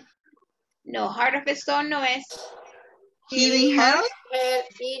 No, heart of stone no es. Heavy heart.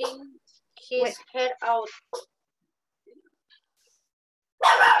 Eating his hair out.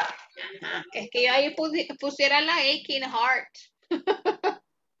 Es que yo ahí pusiera la aching heart.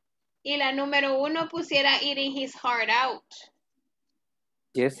 Y la número 1 pusiera eating his heart out.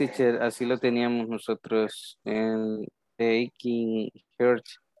 Yes, teacher, así lo teníamos nosotros en Aching Heart.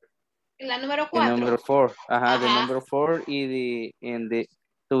 La número El 4. número 4, de número 4 y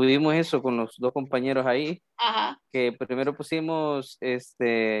tuvimos eso con los dos compañeros ahí, que primero pusimos has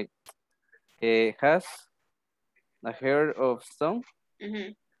a hair of stone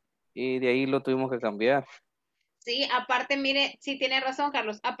y de ahí lo tuvimos que cambiar. Sí, aparte mire, sí tiene razón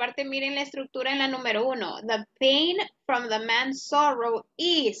Carlos, aparte miren la estructura en la número 1. The pain from the man's sorrow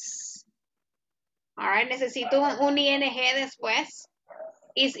is. Alright, necesito un ing después.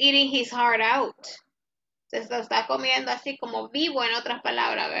 Is eating his heart out. Se lo está comiendo así como vivo, en otras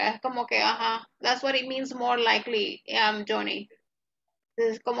palabras, ¿verdad? Es como que, that's what it means more likely, Johnny.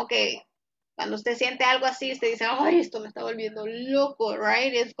 Es como que cuando usted siente algo así, usted dice, ay, esto me está volviendo loco,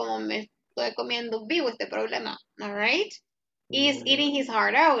 right? Es como me estoy comiendo vivo este problema, all right? Is eating his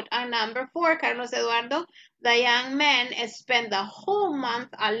heart out. And number 4, Carlos Eduardo, the young man spent the whole month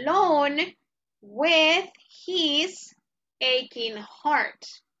alone with his aching heart.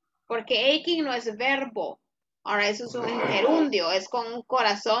 Porque aching no es verbo. Ahora, eso es un gerundio, es con un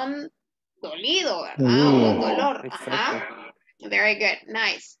corazón dolido, ¿verdad? Un dolor. Very good,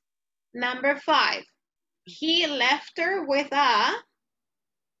 nice. Number 5, he left her with a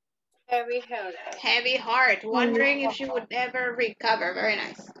heavy heart, wondering if she would ever recover. Very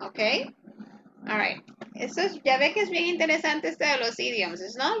nice, okay? All right. Eso es, ya ve que es bien interesante este de los idioms.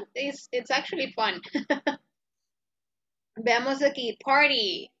 It's actually fun. Veamos aquí,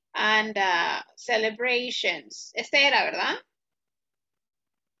 party and celebrations. Este era, ¿verdad?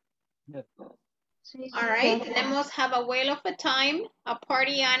 Yes. All right. Tenemos have a whale of a time, a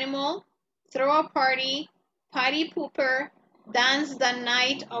party animal, throw a party, party pooper, dance the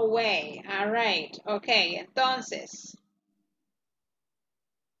night away. All right, okay, entonces,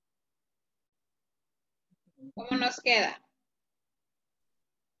 ¿cómo nos queda?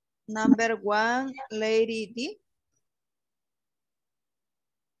 Number 1, Lady D.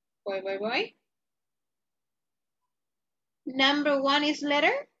 Voy. Number 1 is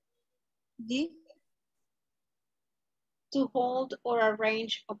letter? D. To hold or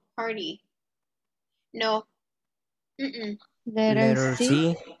arrange a party. No. Letter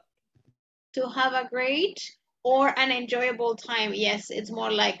C. To have a great or an enjoyable time. Yes, it's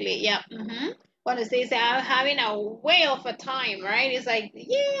more likely. Yeah. When they say I'm having a whale of a time, right? It's like,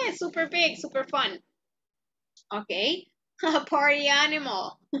 yeah, super big, super fun. Okay. A party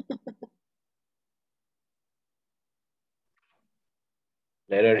animal.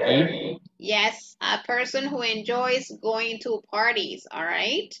 Letter E. Yes, a person who enjoys going to parties, all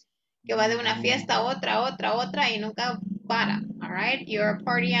right? Que va de una fiesta a otra y nunca para, all right? You're a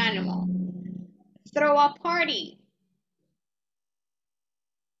party animal. Throw a party.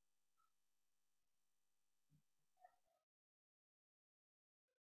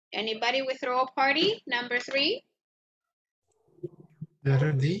 Anybody with throw a party? Number 3.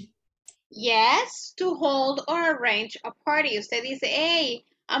 Letter D. Yes, to hold or arrange a party. Usted dice, hey,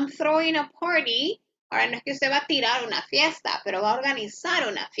 I'm throwing a party. Ahora no es que usted va a tirar una fiesta, pero va a organizar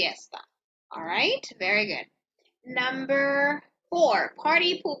una fiesta. All right, very good. Number 4,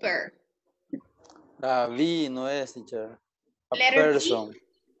 party pooper. La V no es, teacher. A Letter person. B.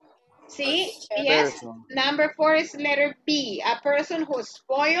 See, A yes. person. Number 4 is letter B. A person who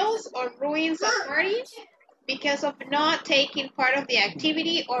spoils or ruins a party because of not taking part of the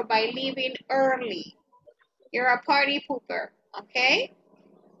activity or by leaving early. You're a party pooper, okay?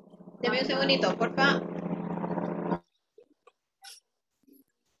 Deme un segundito, por favor.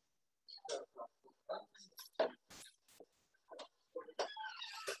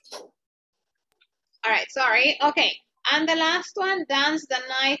 All right, sorry. Okay, and the last one, dance the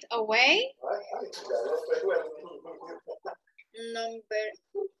night away.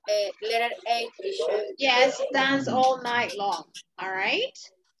 Letter A, teacher. Yes, dance all night long. All right.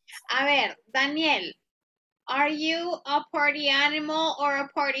 A ver, Daniel, are you a party animal or a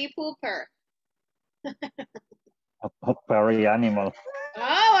party pooper? A party animal.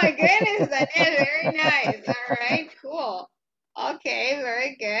 Oh my goodness, Daniel, very nice. All right, cool. Okay,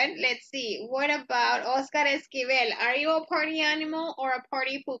 very good. Let's see. What about Oscar Esquivel? Are you a party animal or a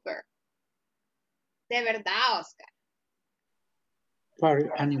party pooper? De verdad, Oscar. Party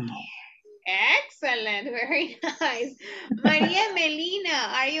animal. Excellent, very nice. Maria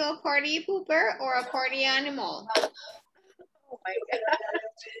Melina, are you a party pooper or a party animal? Oh my God.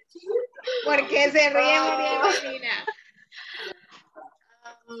 ¿Por qué se ríe María Melina?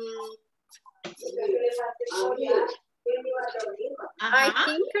 I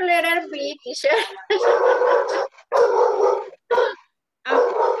think letter B, teacher.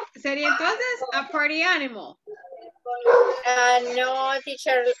 Sería entonces a party animal. No,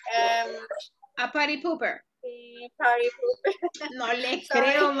 teacher. A party pooper. Party pooper. No le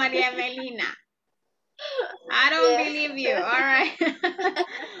creo, María Melina. I don't believe you. All right.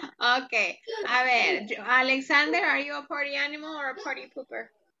 Okay. A ver, Alexander, are you a party animal or a party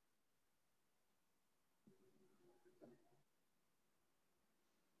pooper?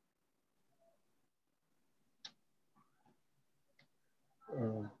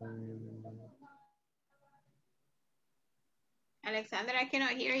 Alexander, I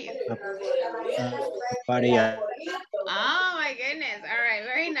cannot hear you. Party. Oh my goodness. All right,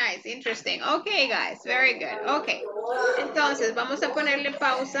 very nice, interesting. Okay, guys, very good. Okay, entonces vamos a ponerle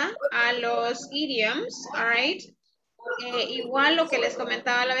pausa a los idioms, all right? Igual lo que les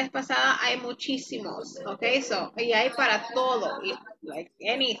comentaba la vez pasada, hay muchísimos, okay? So, y hay para todo, like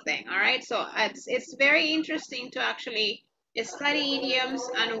anything, all right? So, it's very interesting to actually study idioms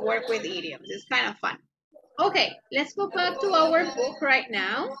and work with idioms. It's kind of fun. Okay, let's go back to our book right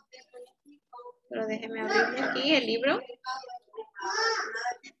now. Pero déjeme abrirle aquí el libro.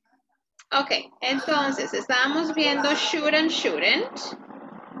 Ok, entonces estábamos viendo should and shouldn't.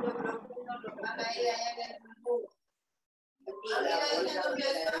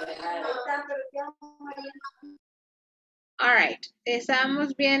 All right,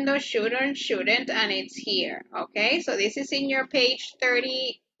 estábamos viendo should and shouldn't, and it's here. Okay, so this is in your page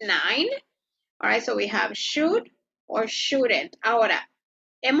 39. All right, so we have should or shouldn't. Ahora,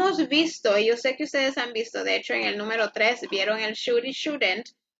 hemos visto, y yo sé que ustedes han visto, de hecho en el número 3 vieron el should y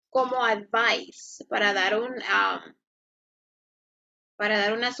shouldn't como advice, para dar una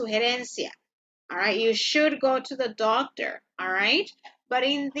sugerencia. All right, you should go to the doctor. All right, But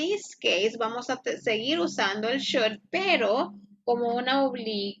in this case, vamos a seguir usando el should, pero como una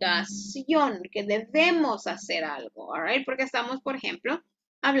obligación, que debemos hacer algo, all right? Porque estamos, por ejemplo,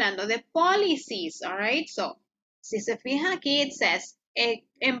 hablando de policies, all right? So, si se fija aquí, it says,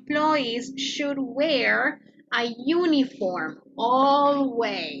 employees should wear a uniform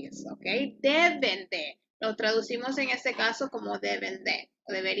always, okay? Deben de. Lo traducimos en este caso como deben de,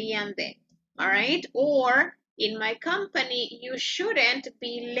 o deberían de, all right? Or, in my company, you shouldn't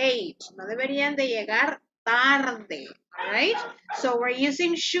be late. No deberían de llegar tarde, all right? So we're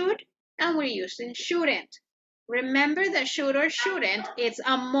using should and we're using shouldn't. Remember that should or shouldn't, it's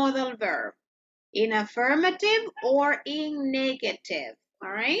a modal verb in affirmative or in negative,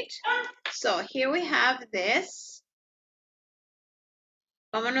 all right? So here we have this.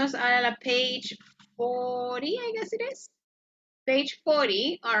 Vámonos a la page 40, I guess it is. Page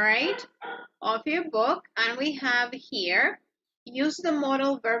 40, all right, of your book. And we have here, use the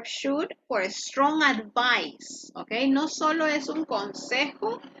modal verb should for strong advice, okay? No solo es un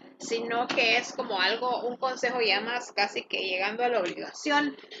consejo, sino que es como algo, un consejo ya más casi que llegando a la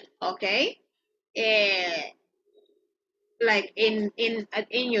obligación, okay? Like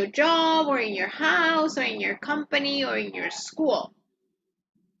in your job or in your house or in your company or in your school.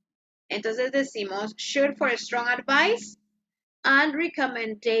 Entonces decimos should for strong advice and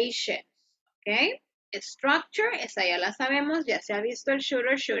recommendations, okay? Structure, esa ya la sabemos, ya se ha visto el should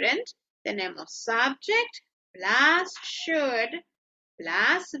or shouldn't. Tenemos subject plus should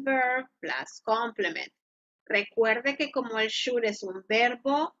plus verb plus complement. Recuerde que como el should es un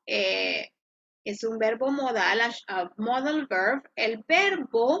verbo modal, modal verb, el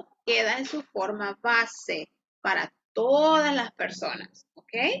verbo queda en su forma base para todas las personas,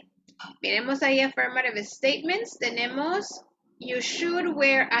 ¿ok? Miremos ahí affirmative statements. Tenemos, you should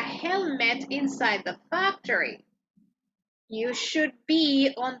wear a helmet inside the factory. You should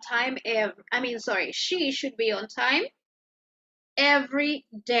be on time she should be on time every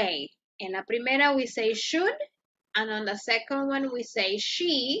day. En la primera we say should, and on the second one we say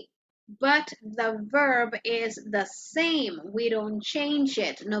she, but the verb is the same. We don't change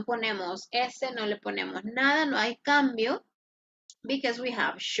it. No ponemos ese, no le ponemos nada, no hay cambio, because we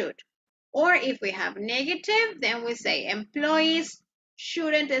have should. Or if we have negative, then we say employees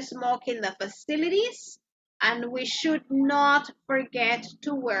shouldn't smoke in the facilities, and we should not forget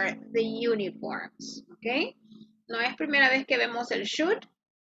to wear the uniforms, okay? No es primera vez que vemos el should,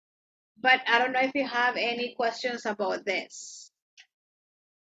 but I don't know if you have any questions about this.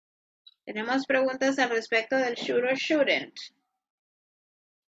 ¿Tenemos preguntas al respecto del should or shouldn't?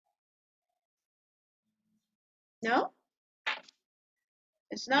 No?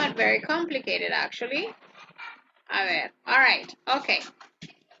 It's not very complicated, actually. A ver, all right, okay.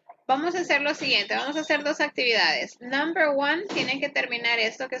 Vamos a hacer lo siguiente, vamos a hacer dos actividades. Number one, tienen que terminar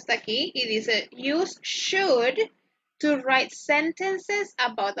esto que está aquí y dice, use should to write sentences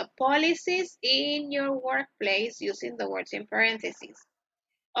about the policies in your workplace using the words in parentheses.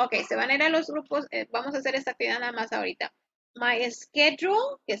 Ok, se van a ir a los grupos, vamos a hacer esta actividad nada más ahorita. My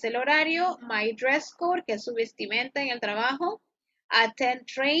schedule, que es el horario, my dress code, que es su vestimenta en el trabajo, attend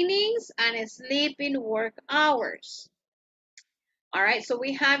trainings and sleep in work hours. All right, so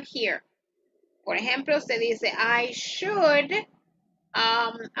we have here, por ejemplo, usted dice, I should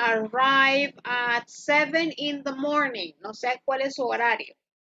arrive at 7 in the morning. No sé cuál es su horario.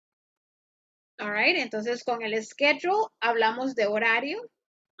 All right, entonces con el schedule hablamos de horario.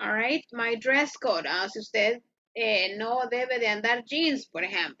 All right, my dress code. Si usted no debe de andar jeans, por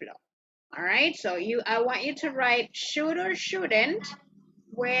ejemplo. All right, so I want you to write should or shouldn't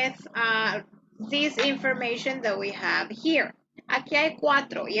with this information that we have here. Aquí hay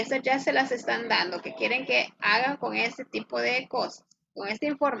 4 y esas ya se las están dando que quieren que hagan con este tipo de cosas, con esta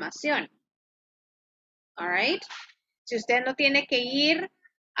información. All right. Si usted no tiene que ir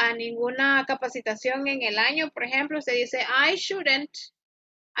a ninguna capacitación en el año, por ejemplo, usted dice, I shouldn't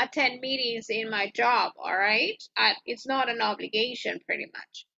attend meetings in my job, all right? It's not an obligation, pretty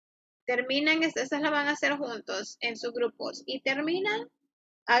much. Terminan, estas las van a hacer juntos en sus grupos y terminan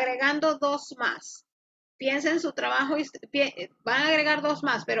agregando 2 más. Piensen en su trabajo y van a agregar 2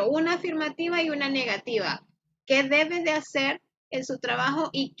 más, pero una afirmativa y una negativa. ¿Qué debe de hacer en su trabajo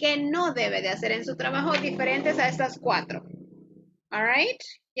y qué no debe de hacer en su trabajo diferentes a estas 4? All right?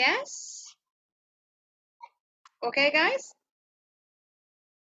 Yes? Okay, guys?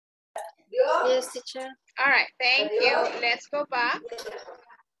 Yes, teacher. All right, thank you. Let's go back.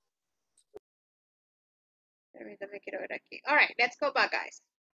 Permítame, quiero ver aquí. All right, let's go back, guys.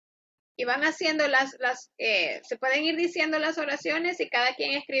 Y van haciendo se pueden ir diciendo las oraciones y cada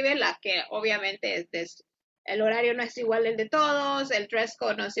quien escribe la que obviamente es El horario no es igual el de todos, el dress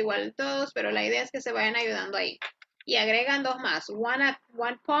code no es igual de todos, pero la idea es que se vayan ayudando ahí. Y agregan dos más, one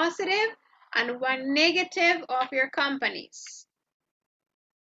positive and one negative of your companies.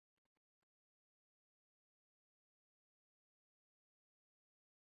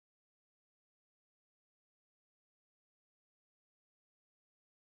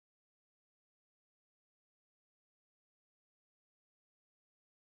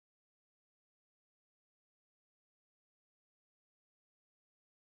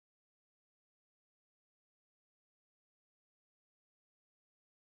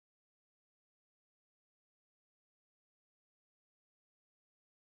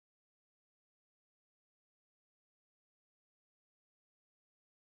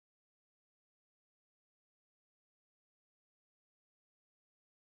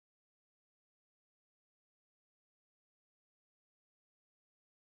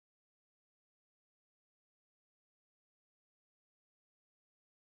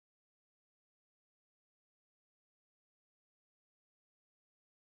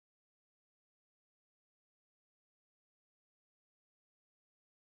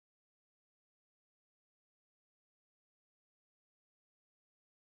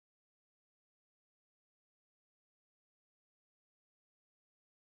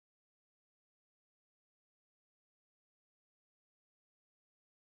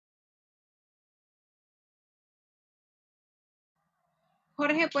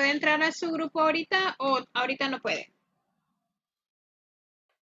 Jorge, ¿puede entrar a su grupo ahorita o ahorita no puede?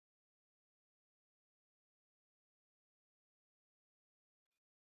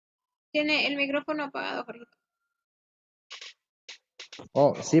 Tiene el micrófono apagado, Jorge.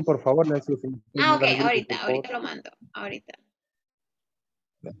 Oh, sí, por favor, Nancy. Ah, ok, ahorita lo mando, ahorita.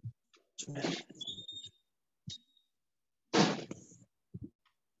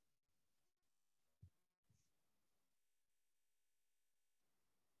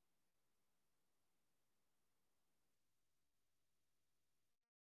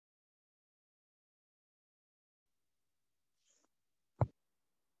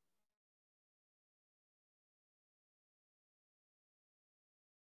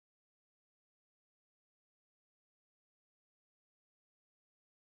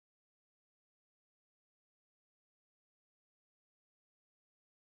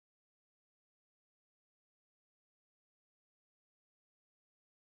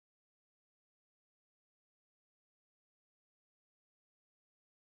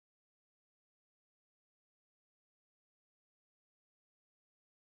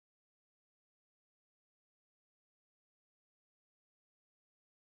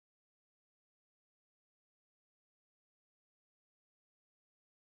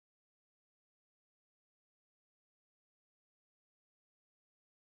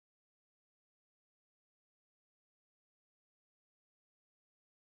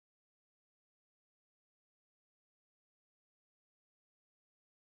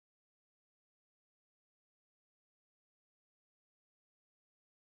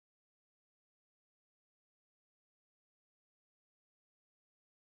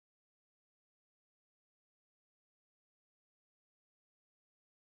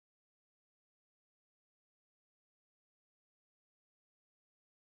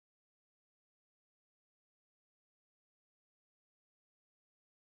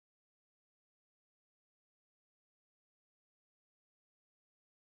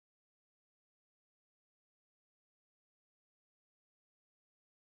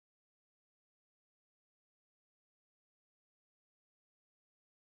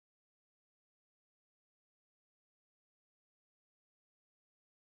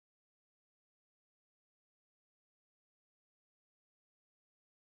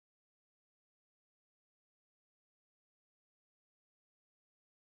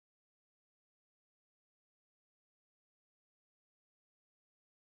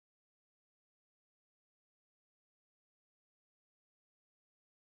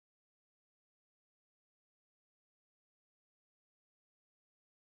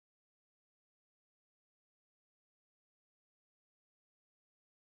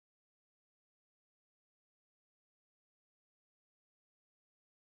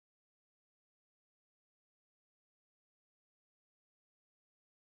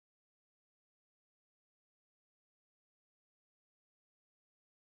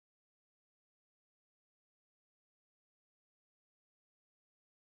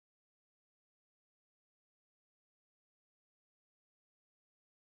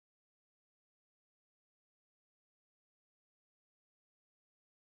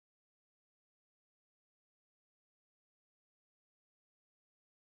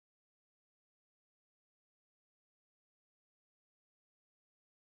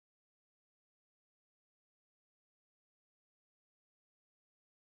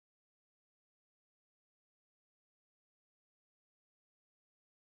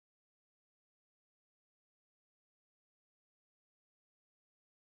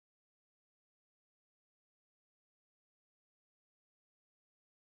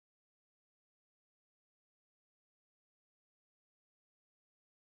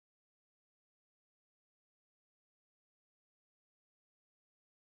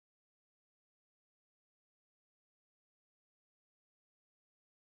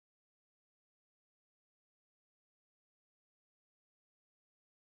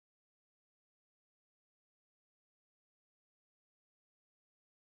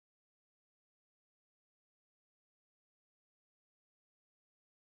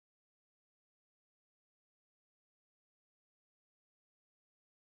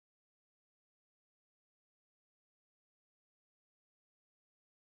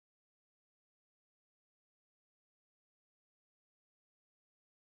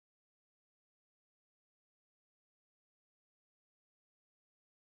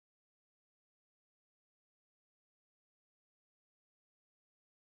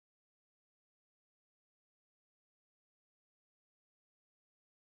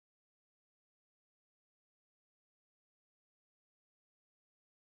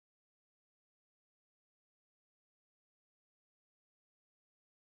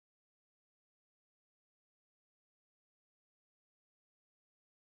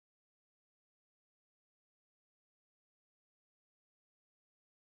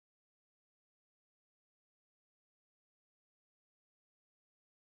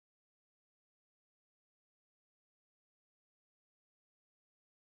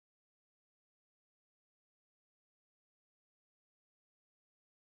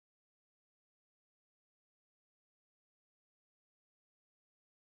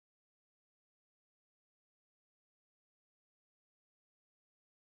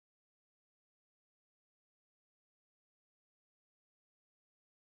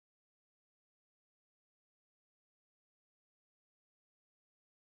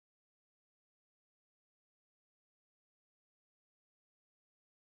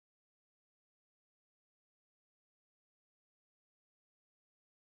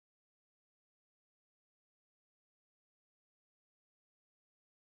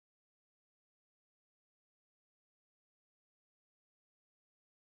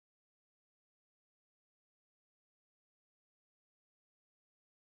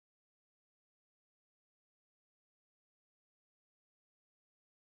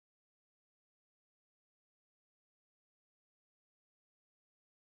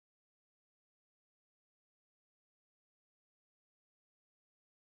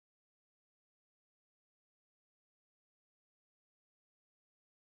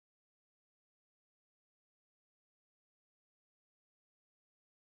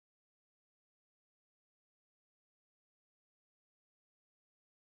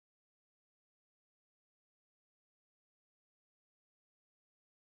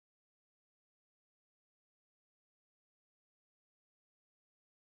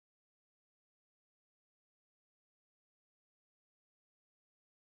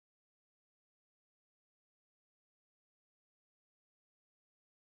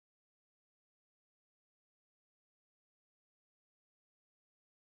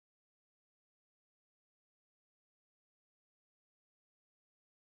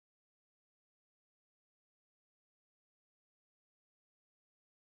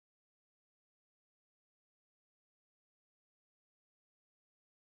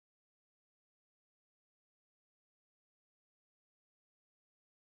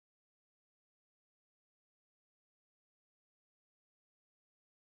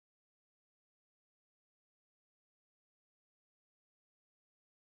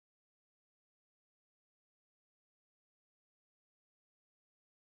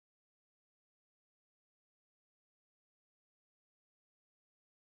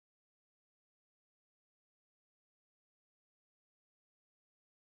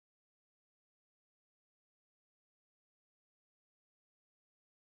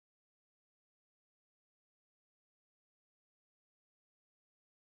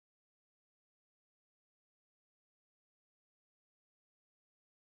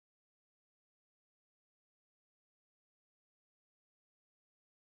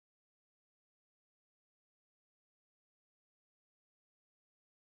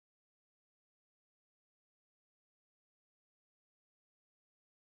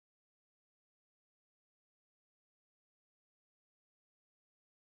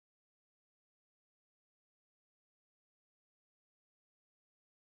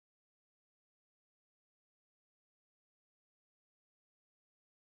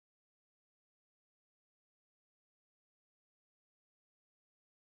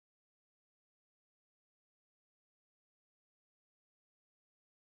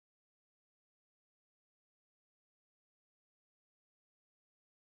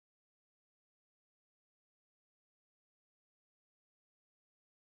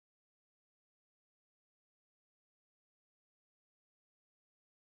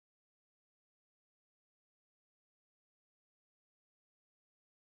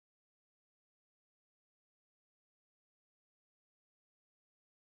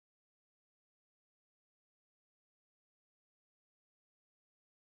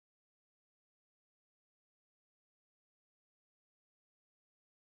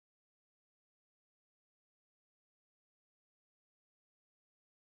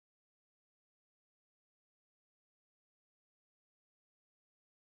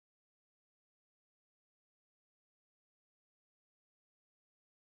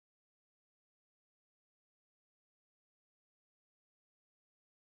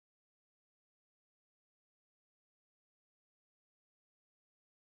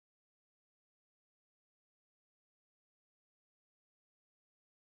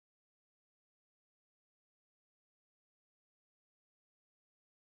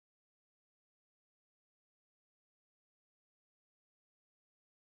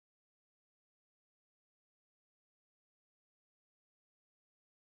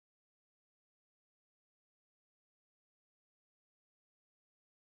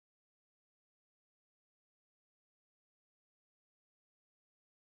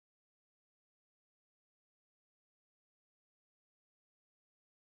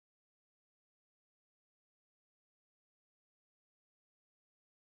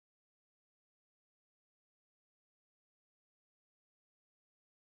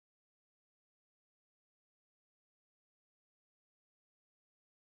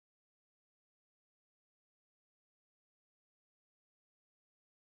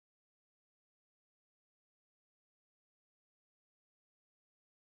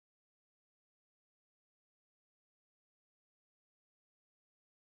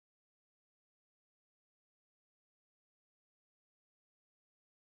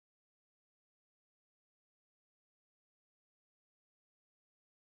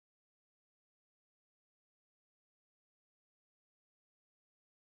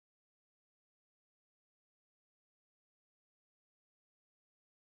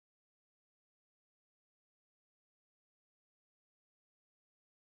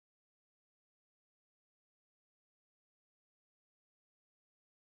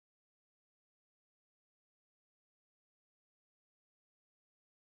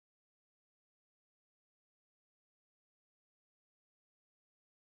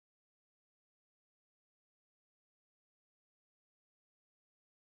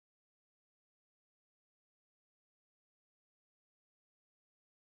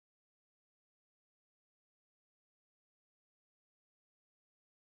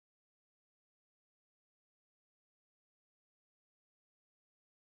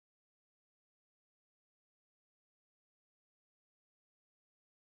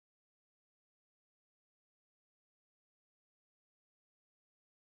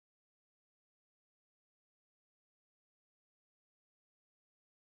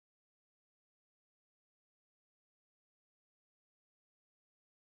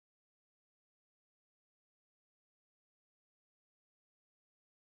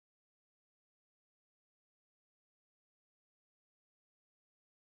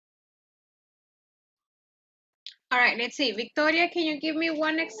 All right, let's see. Victoria, can you give me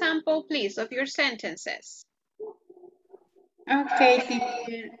one example, please, of your sentences? Okay,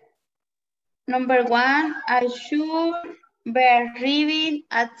 teacher. Number 1, I should be arriving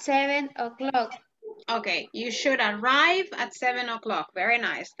at 7 o'clock. Okay, you should arrive at 7 o'clock. Very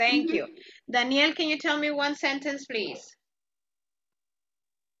nice. Thank you. Daniel, can you tell me one sentence, please?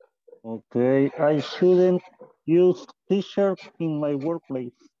 Okay, I shouldn't use t-shirt in my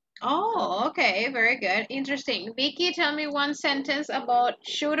workplace. Oh, okay. Very good. Interesting. Vicky, tell me one sentence about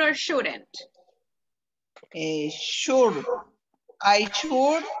should or shouldn't. Sure. I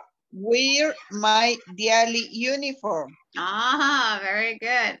should wear my daily uniform. Ah, very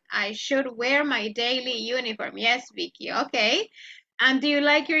good. I should wear my daily uniform. Yes, Vicky. Okay. And do you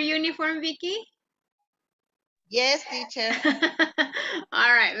like your uniform, Vicky? Yes, teacher.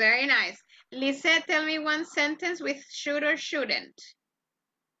 All right, very nice. Lisette, tell me one sentence with should or shouldn't.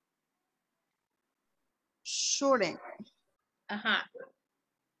 Shouldn't. Uh-huh.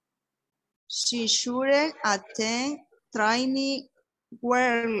 She shouldn't attend training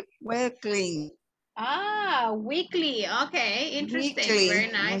weekly. Ah, weekly. Okay, interesting. Weekly.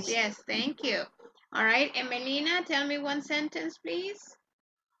 Very nice. Yes, thank you. All right, Emelina, tell me one sentence, please.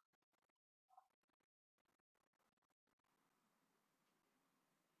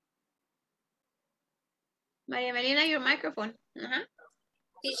 Maria Melina, your microphone.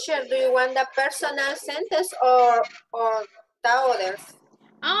 Teacher, do you want the personal sentence or the others?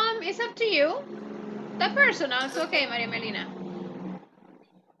 It's up to you. The personal, it's okay, Maria Melina.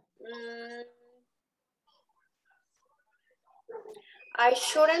 I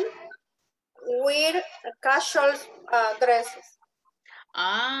shouldn't wear casual dresses.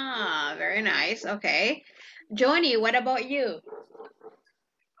 Ah, very nice. Okay. Johnny, what about you?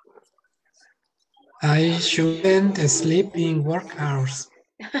 I shouldn't sleep in work hours.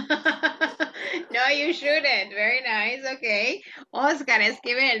 No, you shouldn't. Very nice. Okay. Oscar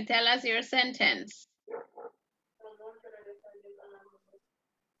Esquivel, tell us your sentence.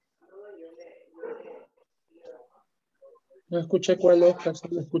 No escuché cuál Oscar,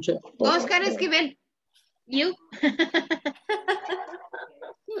 solo escuché. Oscar Esquivel. You.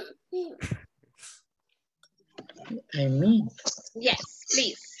 En mí. Yes,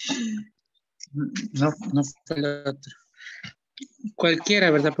 please. No fue la otra. Cualquiera,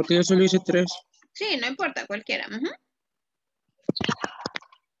 ¿verdad? Porque yo solo hice 3. Sí, no importa, cualquiera.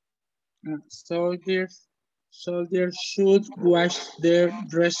 Soldiers should wash their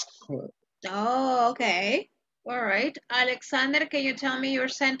dress code. Oh, okay. All right. Alexander, can you tell me your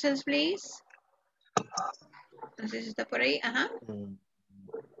sentence, please? No sé si está por ahí.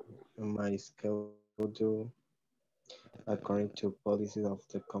 My schedule, according to policies of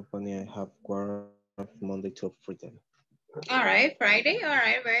the company, I have work Monday to Friday. All right, Friday. All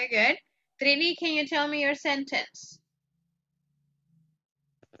right, very good. Trini, can you tell me your sentence?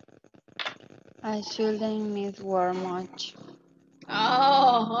 I shouldn't miss work much. Oh,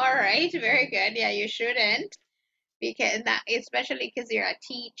 all right, very good. Yeah, you shouldn't, because that, especially because you're a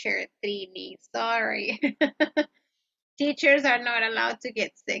teacher, Trini. Sorry. Teachers are not allowed to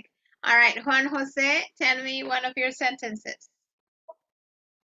get sick. All right, Juan Jose, tell me one of your sentences.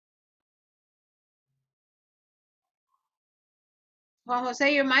 Juan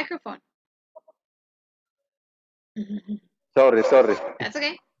Jose, your microphone. Sorry. That's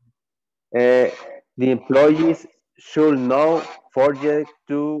okay. The employees should know forget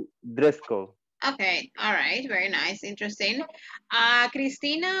to dress code. Okay, all right, very nice, interesting.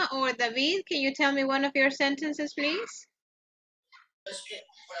 Cristina or David, can you tell me one of your sentences, please?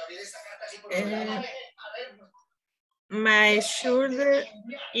 My shoulder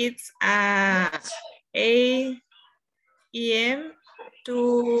it's 8 a.m.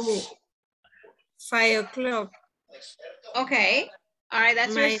 to 5 o'clock. Okay, all right,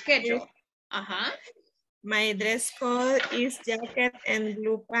 that's your schedule. My dress code is jacket and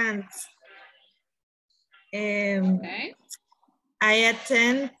blue pants. Okay. I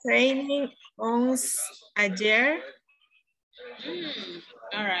attend training once a year.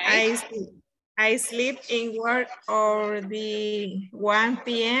 All right. I sleep in work or the 1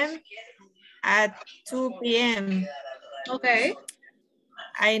 p.m. at 2 p.m. Okay.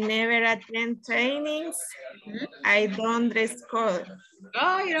 I never attend trainings. I don't dress code.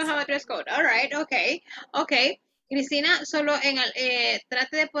 Oh, you don't have a dress code. All right, okay. Okay. Cristina, solo en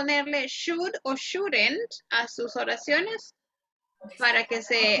trate de ponerle should o shouldn't a sus oraciones para que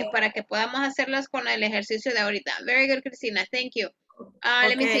podamos hacerlas con el ejercicio de ahorita. Very good, Cristina. Thank you.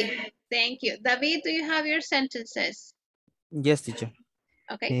 Let me see. Thank you. David, do you have your sentences? Yes, teacher.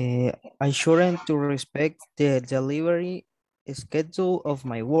 Okay. I shouldn't to respect the delivery schedule of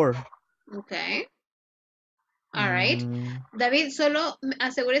my work. Okay. All right. David, solo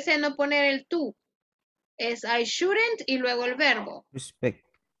asegúrese de no poner el tú. Es I shouldn't y luego el verbo. Respect.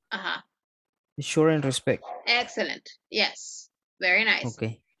 Ajá. Shouldn't respect. Excellent. Yes. Very nice.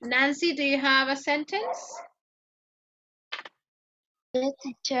 Okay. Nancy, do you have a sentence? Yes,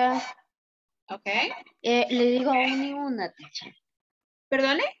 teacher. Okay. Le digo una y una, teacher.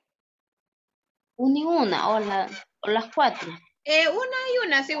 ¿Perdone? Una y una, o las cuatro. Una y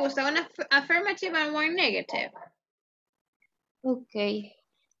una, si gusta. Una affirmative and one negative. Okay.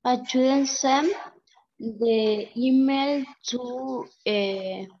 I shouldn't send the email to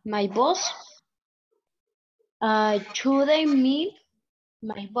my boss. Should I meet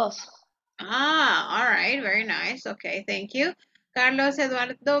my boss? Ah, all right. Very nice. Okay, thank you. Carlos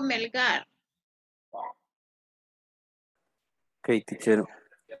Eduardo Melgar. Okay, teacher.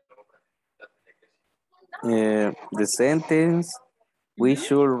 The sentence, we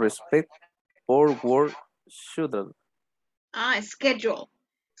should respect our work schedule. Ah, schedule.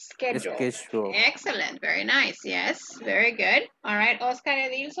 Schedule. Schedule. Excellent. Very nice. Yes, very good. All right, Oscar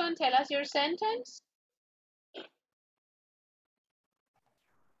Edilson, tell us your sentence.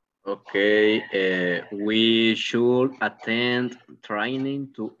 Okay, we should attend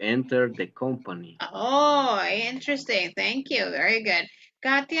training to enter the company. Oh, interesting. Thank you. Very good.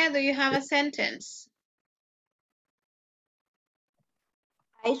 Katia, do you have a sentence?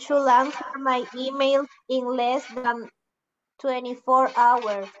 I should answer my email in less than 24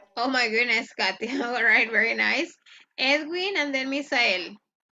 hours. Oh my goodness, Katia. All right, very nice. Edwin and then Misael.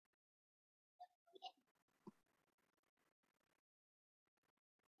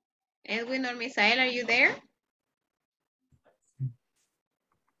 Edwin or Misael, are you there?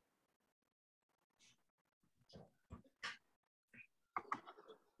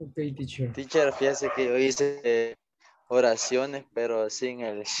 Okay, teacher. Teacher, fíjese que yo hice oraciones, pero sin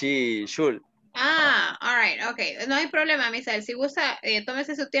el she, should. Ah, all right, okay. No hay problema, Misael. Si gusta,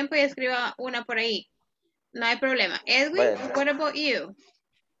 tómese su tiempo y escriba una por ahí. No hay problema. Edwin, Bueno. what about you?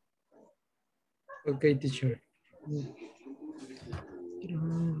 Okay, teacher.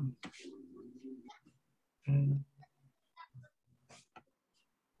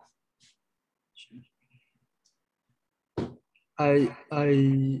 I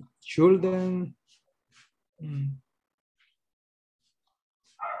shouldn't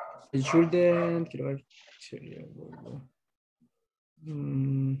quiero ver sería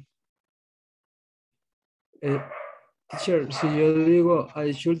teacher, si yo digo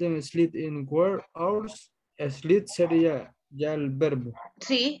I shouldn't sleep in work hours, sleep sería ya el verbo.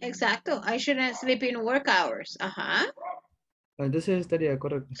 Sí, exacto. I shouldn't sleep in work hours. Ajá. Entonces estaría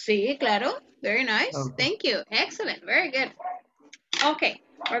correcto. Sí, claro. Very nice. Okay. Thank you. Excellent. Very good. Okay,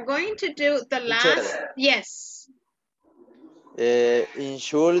 we're going to do the last. Teacher. Yes. In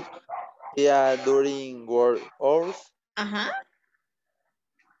should during work hours. Ajá.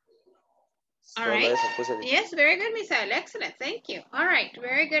 All Solo right. eso puse. Yes, very good, Misael. Excellent. Thank you. All right.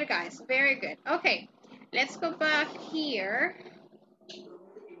 Very good, guys. Very good. Okay, let's go back here.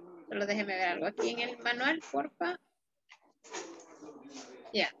 Solo déjeme ver algo aquí en el manual, porfa.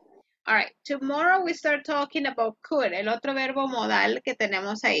 Yeah. All right. Tomorrow we start talking about could, el otro verbo modal que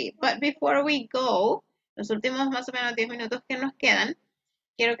tenemos ahí. But before we go, los últimos más o menos 10 minutos que nos quedan,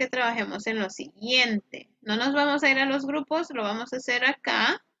 quiero que trabajemos en lo siguiente. No nos vamos a ir a los grupos, lo vamos a hacer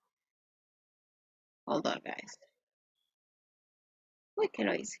acá. Hold on, guys. Uy, que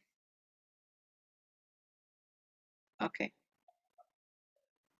lo hice. Okay.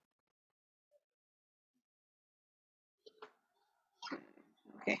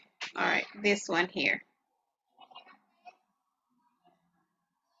 Okay. All right. This one here.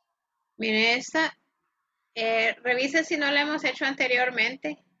 Mire esta. Revise si no la hemos hecho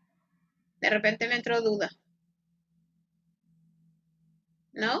anteriormente. De repente me entró duda.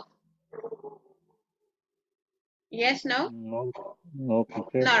 ¿No? Yes, no? No, no,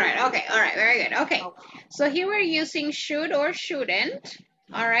 teacher. All right, okay, all right, very good. Okay, so here we're using should or shouldn't.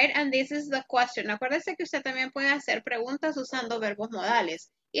 All right, and this is the question. Acuérdese que usted también puede hacer preguntas usando verbos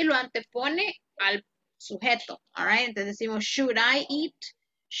modales y lo antepone al sujeto. All right, entonces decimos, should I eat?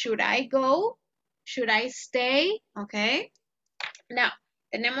 Should I go? Should I stay? Okay. Now,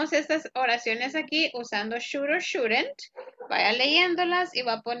 tenemos estas oraciones aquí usando should or shouldn't. Vaya leyéndolas y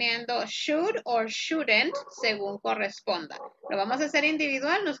va poniendo should or shouldn't según corresponda. Lo vamos a hacer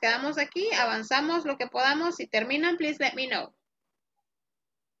individual, nos quedamos aquí, avanzamos lo que podamos. Si terminan, please let me know.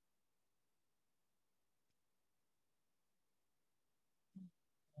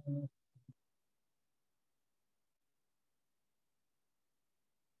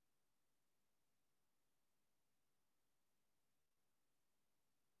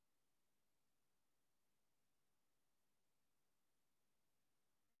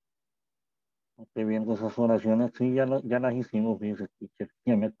 Qué bien que esas oraciones, sí, ya las hicimos, fíjese, teacher,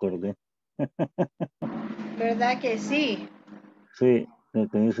 ya me acordé. ¿Verdad que sí? Sí, lo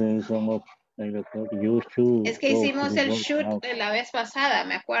que dice somos, you should Es que go to hicimos the el work shoot now. la vez pasada,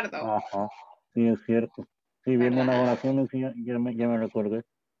 me acuerdo. Ajá, sí, es cierto. Sí, viendo unas oraciones, sí, ya me recordé.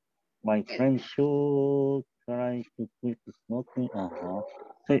 My friend should try to quit smoking. Ajá,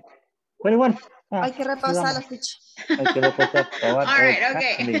 sí. Pero igual, Hay que repasar la sigamos. ficha. Hay que repasar. All right,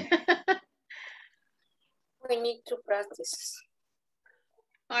 Exactly. okay. We need to practice.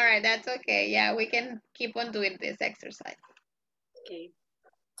 All right, that's okay. Yeah, we can keep on doing this exercise. Okay.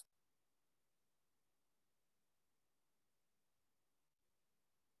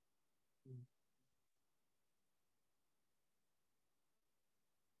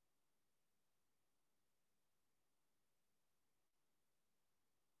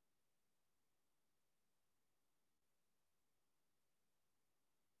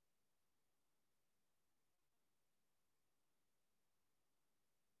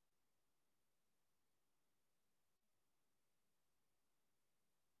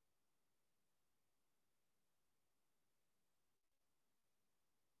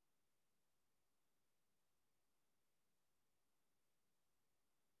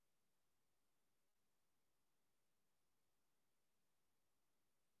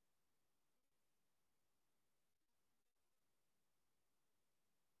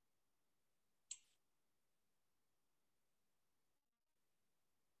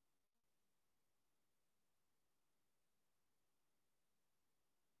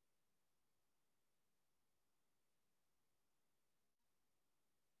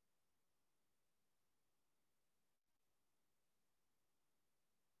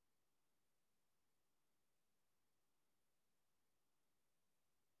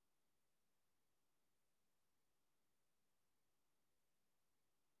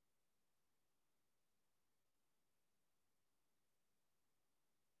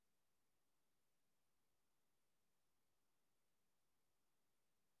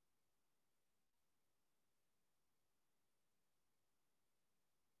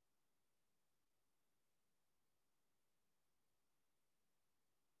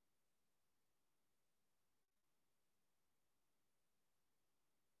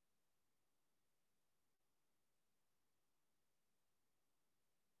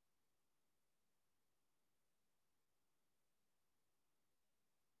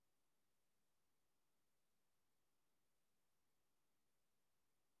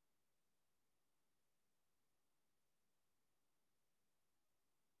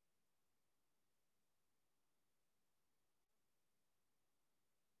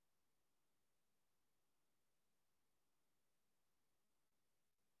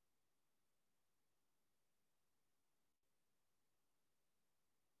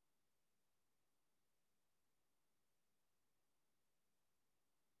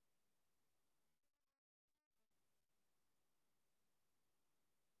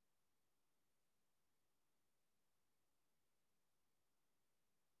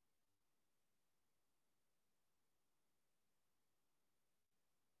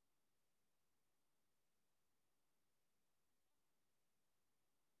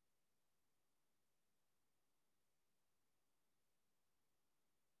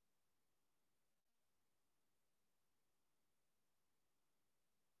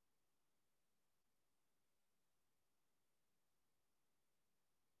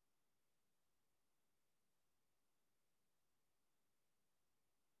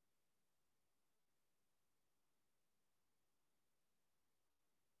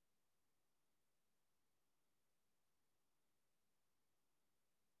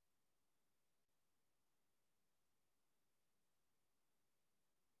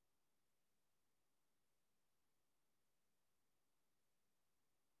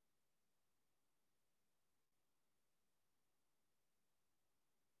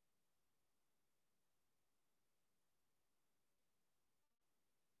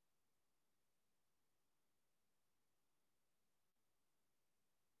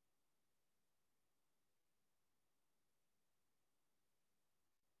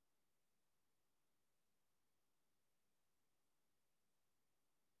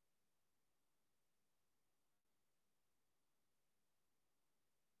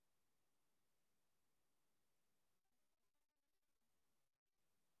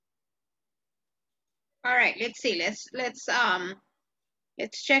 All right, let's see. Let's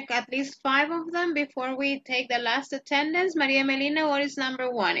check at least 5 of them before we take the last attendance. Maria Melina, what is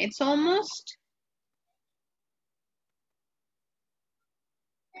number 1? It's almost.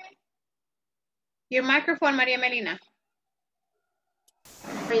 Your microphone, Maria Melina.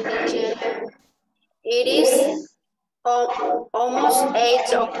 It is almost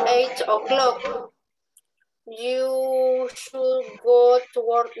 8 o'clock. You should go to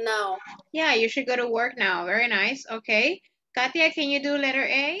work now. Yeah, you should go to work now. Very nice. Okay. Katia, can you do letter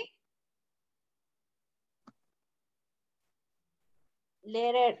A?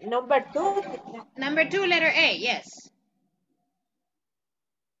 Letter number 2. Number 2, letter A, yes.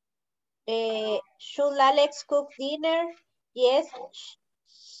 Should Alex cook dinner? Yes.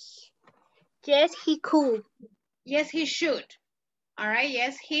 Yes, he could. Yes, he should. All right,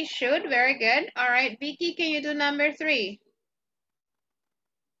 yes, he should. Very good. All right, Vicky, can you do number 3?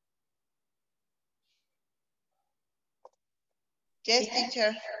 Yes,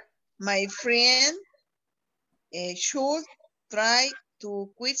 teacher. My friend should try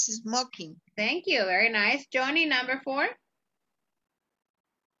to quit smoking. Thank you. Very nice. Johnny, number 4.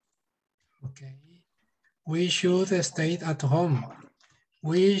 Okay. We should stay at home.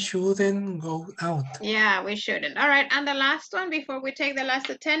 We shouldn't go out. Yeah, we shouldn't. All right, and the last one before we take the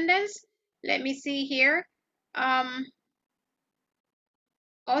last attendance. Let me see here. Oscar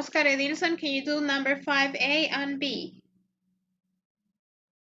Edilson, can you do number 5A and B?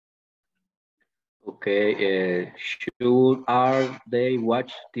 Okay, they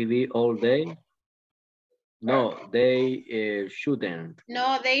watch TV all day? No, they shouldn't.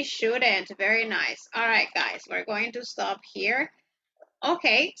 No, they shouldn't. Very nice. All right, guys, we're going to stop here.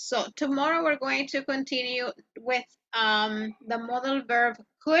 Okay, so tomorrow we're going to continue with the modal verb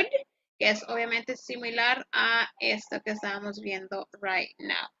could, que es obviamente similar a esto que estamos viendo right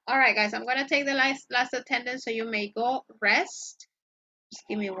now. All right, guys, I'm going to take the last attendance so you may go rest. Just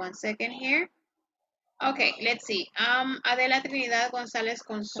give me 1 second here. Okay, let's see. Adela Trinidad González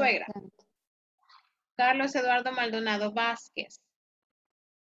Consuegra. Carlos Eduardo Maldonado Vázquez.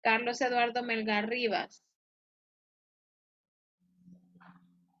 Carlos Eduardo Melgar Rivas.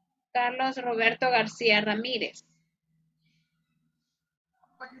 Carlos Roberto García Ramírez.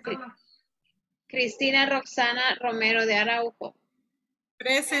 Cristina Roxana Romero de Araujo.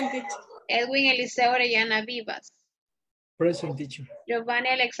 Present. Edwin Eliseo Orellana Vivas. Present, teacher. Giovanni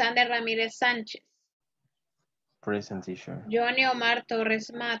Alexander Ramírez Sánchez. Present, teacher. Johnny Omar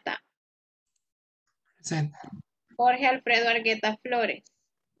Torres Mata. Present. Jorge Alfredo Argueta Flores.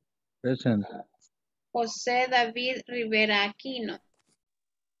 Present. José David Rivera Aquino.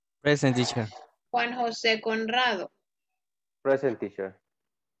 Present, teacher. Juan José Conrado. Present, teacher.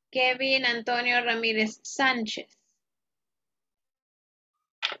 Kevin Antonio Ramírez Sánchez.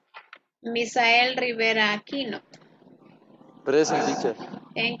 Misael Rivera Aquino. Present, teacher.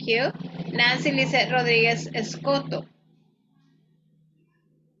 Thank you. Nancy Lizette Rodríguez Escoto.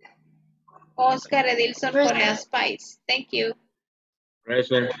 Oscar Edilson Correas Pais. Thank you.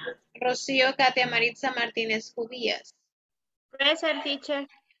 Present. Rocío Katia Maritza Martínez Judías. Present, teacher.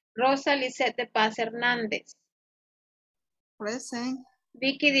 Rosa Lisette de Paz Hernández. Present.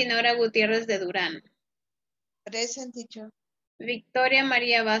 Vicky Dinora Gutiérrez de Durán. Present, teacher. Victoria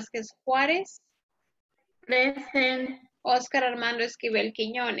María Vázquez Juárez. Present. Oscar Armando Esquivel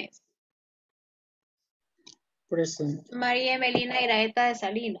Quiñones. Present. María Emelina Iraeta de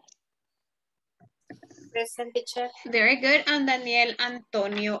Salinas. Present, teacher. Very good. And Daniel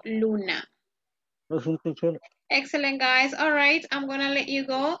Antonio Luna. Present, teacher. Excellent, guys. All right, I'm going to let you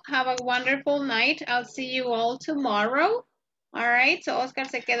go. Have a wonderful night. I'll see you all tomorrow. All right, so Oscar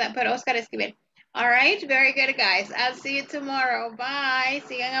se queda, pero Oscar Esquivel. All right, very good, guys. I'll see you tomorrow.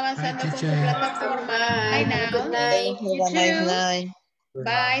 Su avanzando con su plataforma. Bye now. Good night. You Have a nice too. night.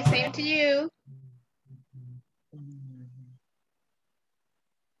 Bye, same to you.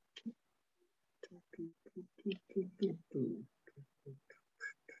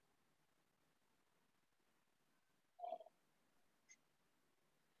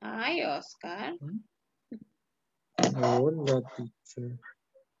 Hi, Oscar. Hola, teacher.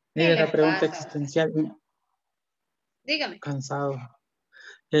 ¿Qué Mira, le la pregunta pasa? existencial. Dígame. Cansado.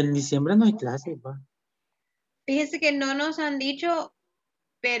 En diciembre no hay clases, va. Fíjese que no nos han dicho,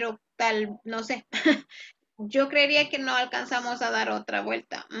 pero tal, no sé. Yo creería que no alcanzamos a dar otra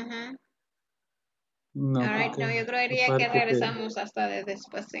vuelta. No, All right, porque no, yo creería que aparte regresamos hasta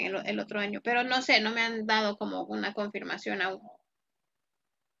después en el otro año, pero no sé, no me han dado como una confirmación aún.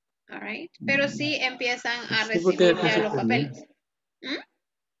 All right, pero sí empiezan a sí, porque recibir aquí ya se los tenía. papeles. ¿Mm?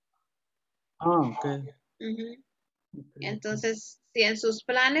 Ok. Ujú. Entonces, si en sus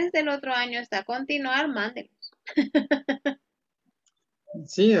planes del otro año está continuar, mándenlos.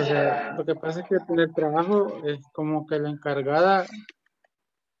 Sí, o sea, lo que pasa es que el trabajo es como que la encargada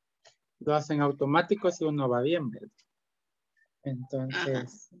lo hacen automático si uno va bien, ¿verdad?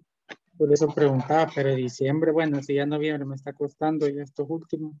 Entonces, por eso preguntaba, pero diciembre, bueno, si ya noviembre me está costando y estos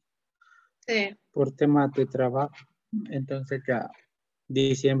últimos, Sí. por temas de trabajo. Entonces ya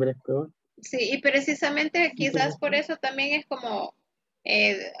diciembre es peor. Sí, y precisamente quizás Entonces, por eso también es como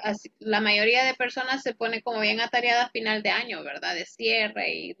la mayoría de personas se pone como bien atareada a final de año, ¿verdad? De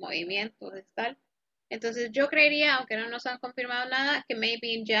cierre y movimientos y tal. Entonces yo creería, aunque no nos han confirmado nada, que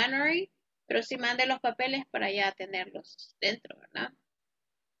maybe en January, pero sí mande los papeles para ya tenerlos dentro, ¿verdad?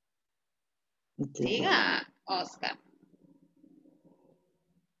 Siga, Oscar.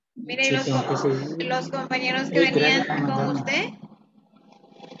 Mire, y sí, tengo que seguir. los compañeros que Gracias venían por con mandarme. usted,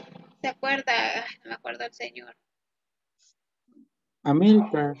 ¿se acuerda? Ay, no me acuerdo el señor.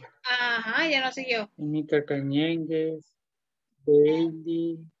 Amílcar, Ajá, ya no siguió. Amílcar Cañengues,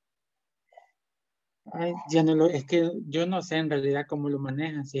 Bailey. Ay, ya no lo, es que yo no sé en realidad cómo lo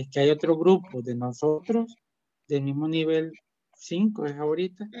manejan. Si es que hay otro grupo de nosotros, del mismo nivel 5 es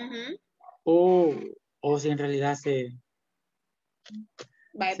ahorita, o si en realidad se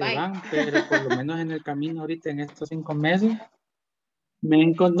van, pero por lo menos en el camino ahorita en estos 5 meses, me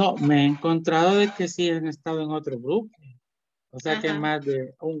he encontrado de que sí han estado en otro grupo. O sea que hay más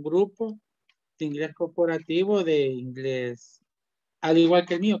de un grupo de inglés corporativo, de inglés, al igual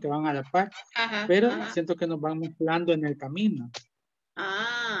que el mío, que van a la par, pero siento que nos van mezclando en el camino.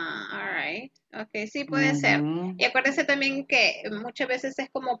 Ah, all right. Ok, sí puede ser. Y acuérdese también que muchas veces es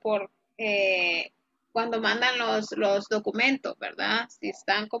como por cuando mandan los documentos, ¿verdad? Si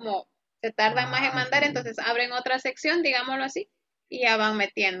están como, se tardan más en mandar, entonces abren otra sección, digámoslo así, y ya van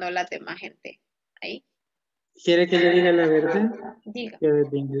metiendo la demás gente ahí. ¿Quiere que le diga la verdad? Diga. Que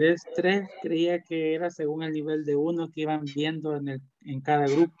desde inglés 3 creía que era según el nivel de 1 que iban viendo en cada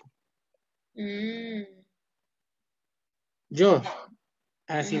grupo. Yo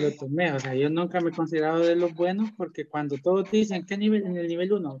así lo tomé, o sea, yo nunca me he considerado de los buenos porque cuando todos dicen, ¿qué nivel en el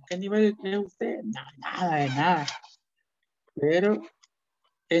nivel 1? ¿Qué nivel es usted? No, nada de nada. Pero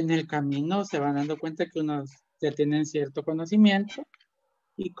en el camino se van dando cuenta que unos ya tienen cierto conocimiento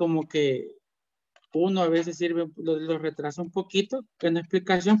y como que uno a veces sirve, lo retrasa un poquito en la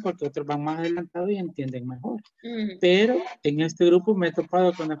explicación porque otros van más adelantados y entienden mejor. Pero en este grupo me he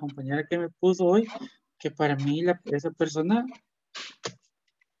topado con la compañera que me puso hoy, que para mí esa persona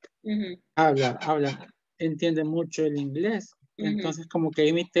entiende mucho el inglés. Entonces como que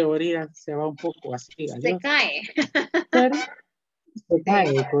ahí mi teoría se va un poco así. Se cae. Pero se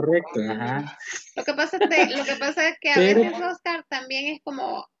cae, correcto. Ajá. Lo que pasa es que a veces, Oscar, también es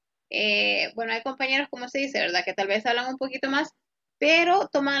como, bueno, hay compañeros, como se dice, ¿verdad? Que tal vez hablan un poquito más, pero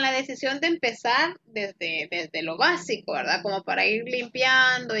toman la decisión de empezar desde lo básico, ¿verdad? Como para ir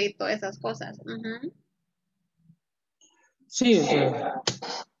limpiando y todas esas cosas. Sí, o sea,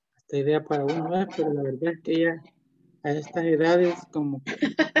 esta idea para uno es, pero la verdad es que ya a estas edades como que...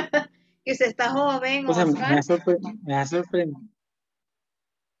 Que se está joven, o sea, Oscar. me ha sorprendido.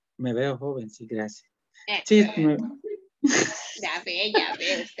 Me veo joven, sí, gracias. Sí, Ya ve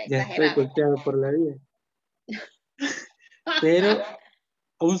usted ya estoy exagerado. golpeado por la vida. Pero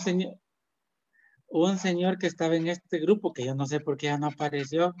un señor que estaba en este grupo, que yo no sé por qué ya no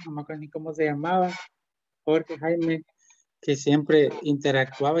apareció, no me acuerdo ni cómo se llamaba, Jorge Jaime, que siempre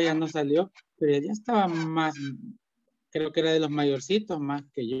interactuaba, ya no salió, pero él ya estaba más, creo que era de los mayorcitos, más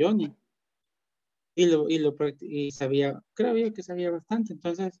que Johnny. Y sabía, creo yo que sabía bastante,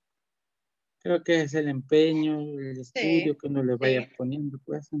 entonces creo que es el empeño, el estudio que uno le vaya poniendo,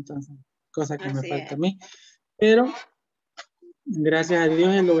 pues, entonces, cosa que me falta a mí. Pero, gracias a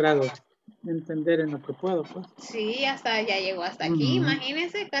Dios he logrado entender en lo que puedo, pues. Sí, ya llegó hasta aquí,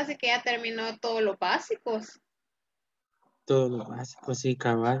 imagínense, casi que ya terminó todos los básicos. Todo lo básico, sí,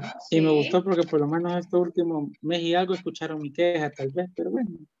 cabal. Sí. Y me gustó porque por lo menos este último mes y algo escucharon mi queja, tal vez, pero bueno,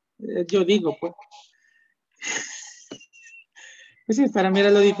 yo digo, pues. Pues sí, para mí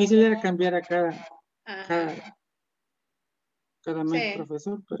era lo difícil era cambiar a cada mes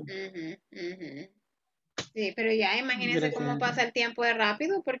profesor, pero... Sí, pero ya imagínense cómo pasa el tiempo de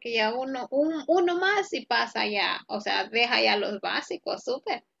rápido, porque ya uno más y pasa ya, o sea, deja ya los básicos,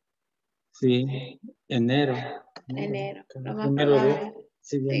 súper. Sí, enero. Lo más Primero probable. Dios,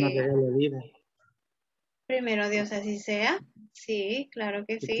 si Dios nos regala vida. Primero Dios, así sea. Sí, claro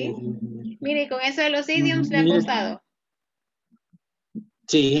que sí. Mire, con eso de los idioms le ha Mire, costado.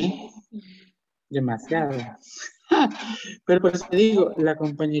 Sí, demasiado. Pero por eso te digo, la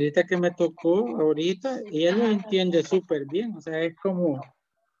compañerita que me tocó ahorita, ella lo entiende súper bien, o sea, es como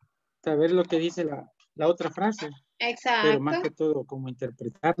saber lo que dice la otra frase. Exacto. Pero más que todo, como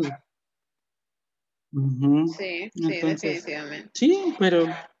interpretarlo. Sí, Entonces, definitivamente. sí, pero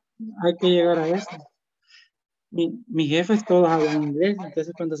hay que llegar a eso. Mis jefes todos hablan inglés,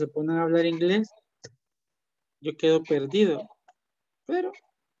 entonces cuando se ponen a hablar inglés, yo quedo perdido. Pero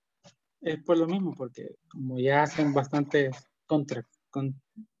Es por lo mismo, porque como ya hacen bastantes se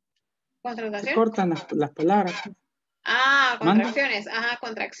 ¿Contratación? cortan las palabras. Pues. Ah, ¿Mande? contracciones. Ajá,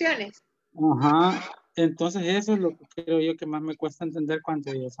 contracciones. Ajá. Entonces eso es lo que creo yo que más me cuesta entender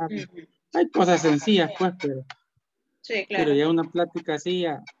cuando ellos hablan. Ujú. Hay cosas sencillas, pues, Sí, pero claro. ya una plática así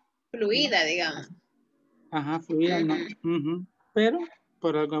ya. Fluida, digamos. Ajá, fluida, no. Ujú. Pero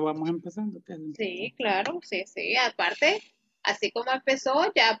por algo vamos empezando. ¿Qué es lo Sí, importante? claro, sí, sí. Aparte, así como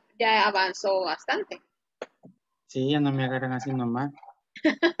empezó, ya avanzó bastante. Sí, ya no me agarran así nomás.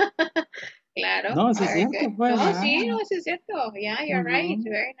 Claro, No, sí es very cierto, good. pues. No, Ajá. sí, no, sí es cierto. Yeah, you're right. Ujú.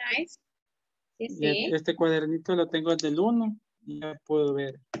 Very nice. Sí, Y sí. este cuadernito lo tengo desde el 1 y ya puedo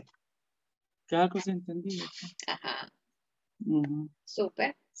ver que algo se entendido. Ajá, Ujú.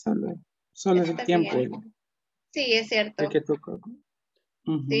 súper. Solo es el Está tiempo bien. Sí, es el cierto. que toca.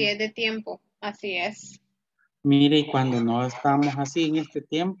 Sí, Ujú. es de tiempo. Así es. Mire, y cuando no estamos así en este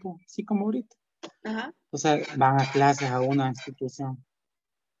tiempo, así como ahorita, Ajá. o sea, van a clases a una institución.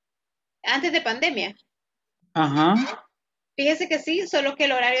 Antes de pandemia. Ajá. Fíjese que sí, solo que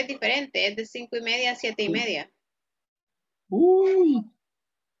el horario es diferente. Es de 5:30 a 7:30. Uy.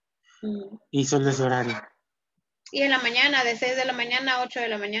 Mm. Y solo ese horario. Y en la mañana, de 6 de la mañana a 8 de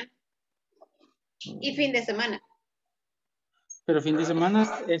la mañana. Y fin de semana. Pero fin de semana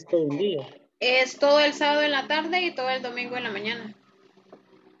es todo un día. Es todo el sábado en la tarde y todo el domingo en la mañana.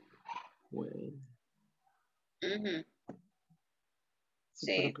 Bueno, Ujú. sí,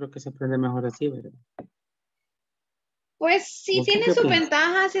 pero Sí. creo que se aprende mejor así, ¿verdad? Pues sí ¿Usted tiene qué sus piensa?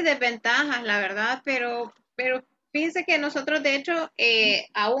 ventajas y desventajas, la verdad, pero fíjense que nosotros, de hecho,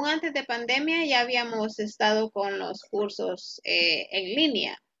 aún antes de pandemia ya habíamos estado con los cursos en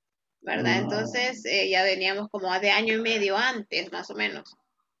línea, ¿verdad? Entonces ya veníamos como de año y medio antes, más o menos.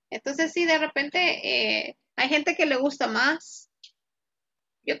 Entonces sí, de repente hay gente que le gusta más.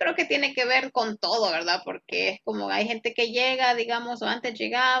 Yo creo que tiene que ver con todo, ¿verdad? Porque es como hay gente que llega, digamos, o antes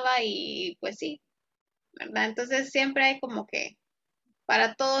llegaba y pues sí, ¿verdad? Entonces siempre hay como que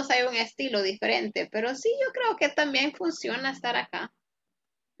para todos hay un estilo diferente, pero sí, yo creo que también funciona estar acá.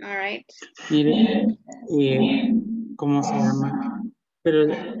 All right. Mire, ¿cómo se llama? Pero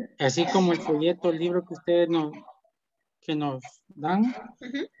así como el folleto, el libro que ustedes que nos dan,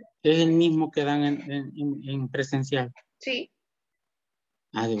 Ujú. es el mismo que dan en presencial. Sí,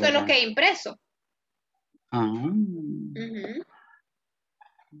 Ah, de solo verdad. que impreso. Ah, Ujú.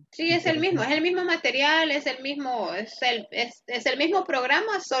 Sí, es el mismo material, es el mismo, es el mismo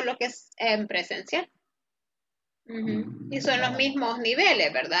programa, solo que es en presencial. Ujú. Y son los mismos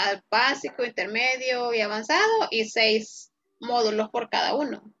niveles, ¿verdad? Básico, intermedio y avanzado, y 6 módulos por cada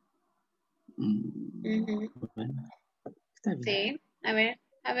uno. Ujú. bueno, está bien. Sí,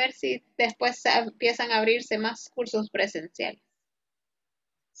 a ver si después empiezan a abrirse más cursos presenciales.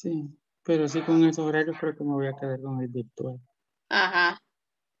 Sí, pero sí con esos horarios creo que me voy a quedar con el virtual. Ajá,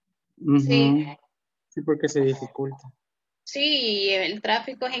 Ujú. sí, Sí, porque se dificulta. sí, el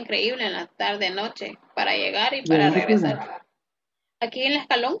tráfico es increíble en la tarde, noche, para llegar y ¿De para dónde queda? regresar. Aquí en el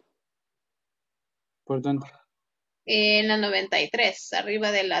Escalón, ¿Por dónde? en la 93,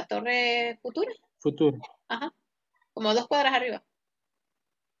 arriba de la Torre Futura. Futuro, Ajá, como 2 cuadras arriba.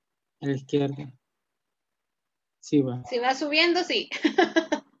 a la izquierda. Sí, va. Si va subiendo, sí.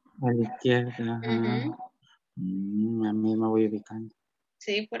 A la izquierda, ajá. Ujú. A mí me voy ubicando.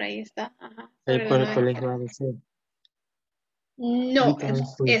 Sí, por ahí está. Ajá, Ahí sobre la por el 93. colegio ABC. No,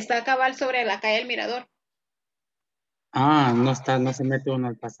 Entonces, pues, está a cabal sobre la calle El Mirador. no se mete uno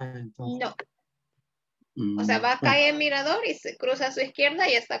al pasaje, entonces. No, o sea, va a Bueno. calle Mirador y se cruza a su izquierda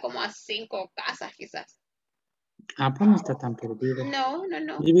y está como a 5 casas quizás. Pues no está tan perdido. No, no,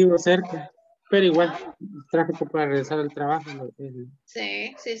 no. Yo vivo cerca, pero igual, Ah, tráfico para regresar al trabajo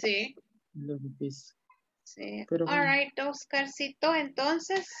sí, sí, sí. lo difícil. Sí. Pero All bueno, right, Oscarcito,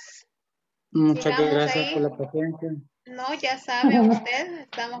 entonces muchas sigamos gracias por ahí. la paciencia. No, ya sabe usted,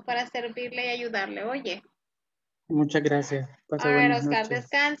 estamos para servirle y ayudarle. Oye. Muchas gracias. Pase All right, buenas Oscar, noches.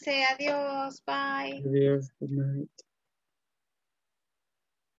 descanse. Adiós. Bye. Adiós. Good night.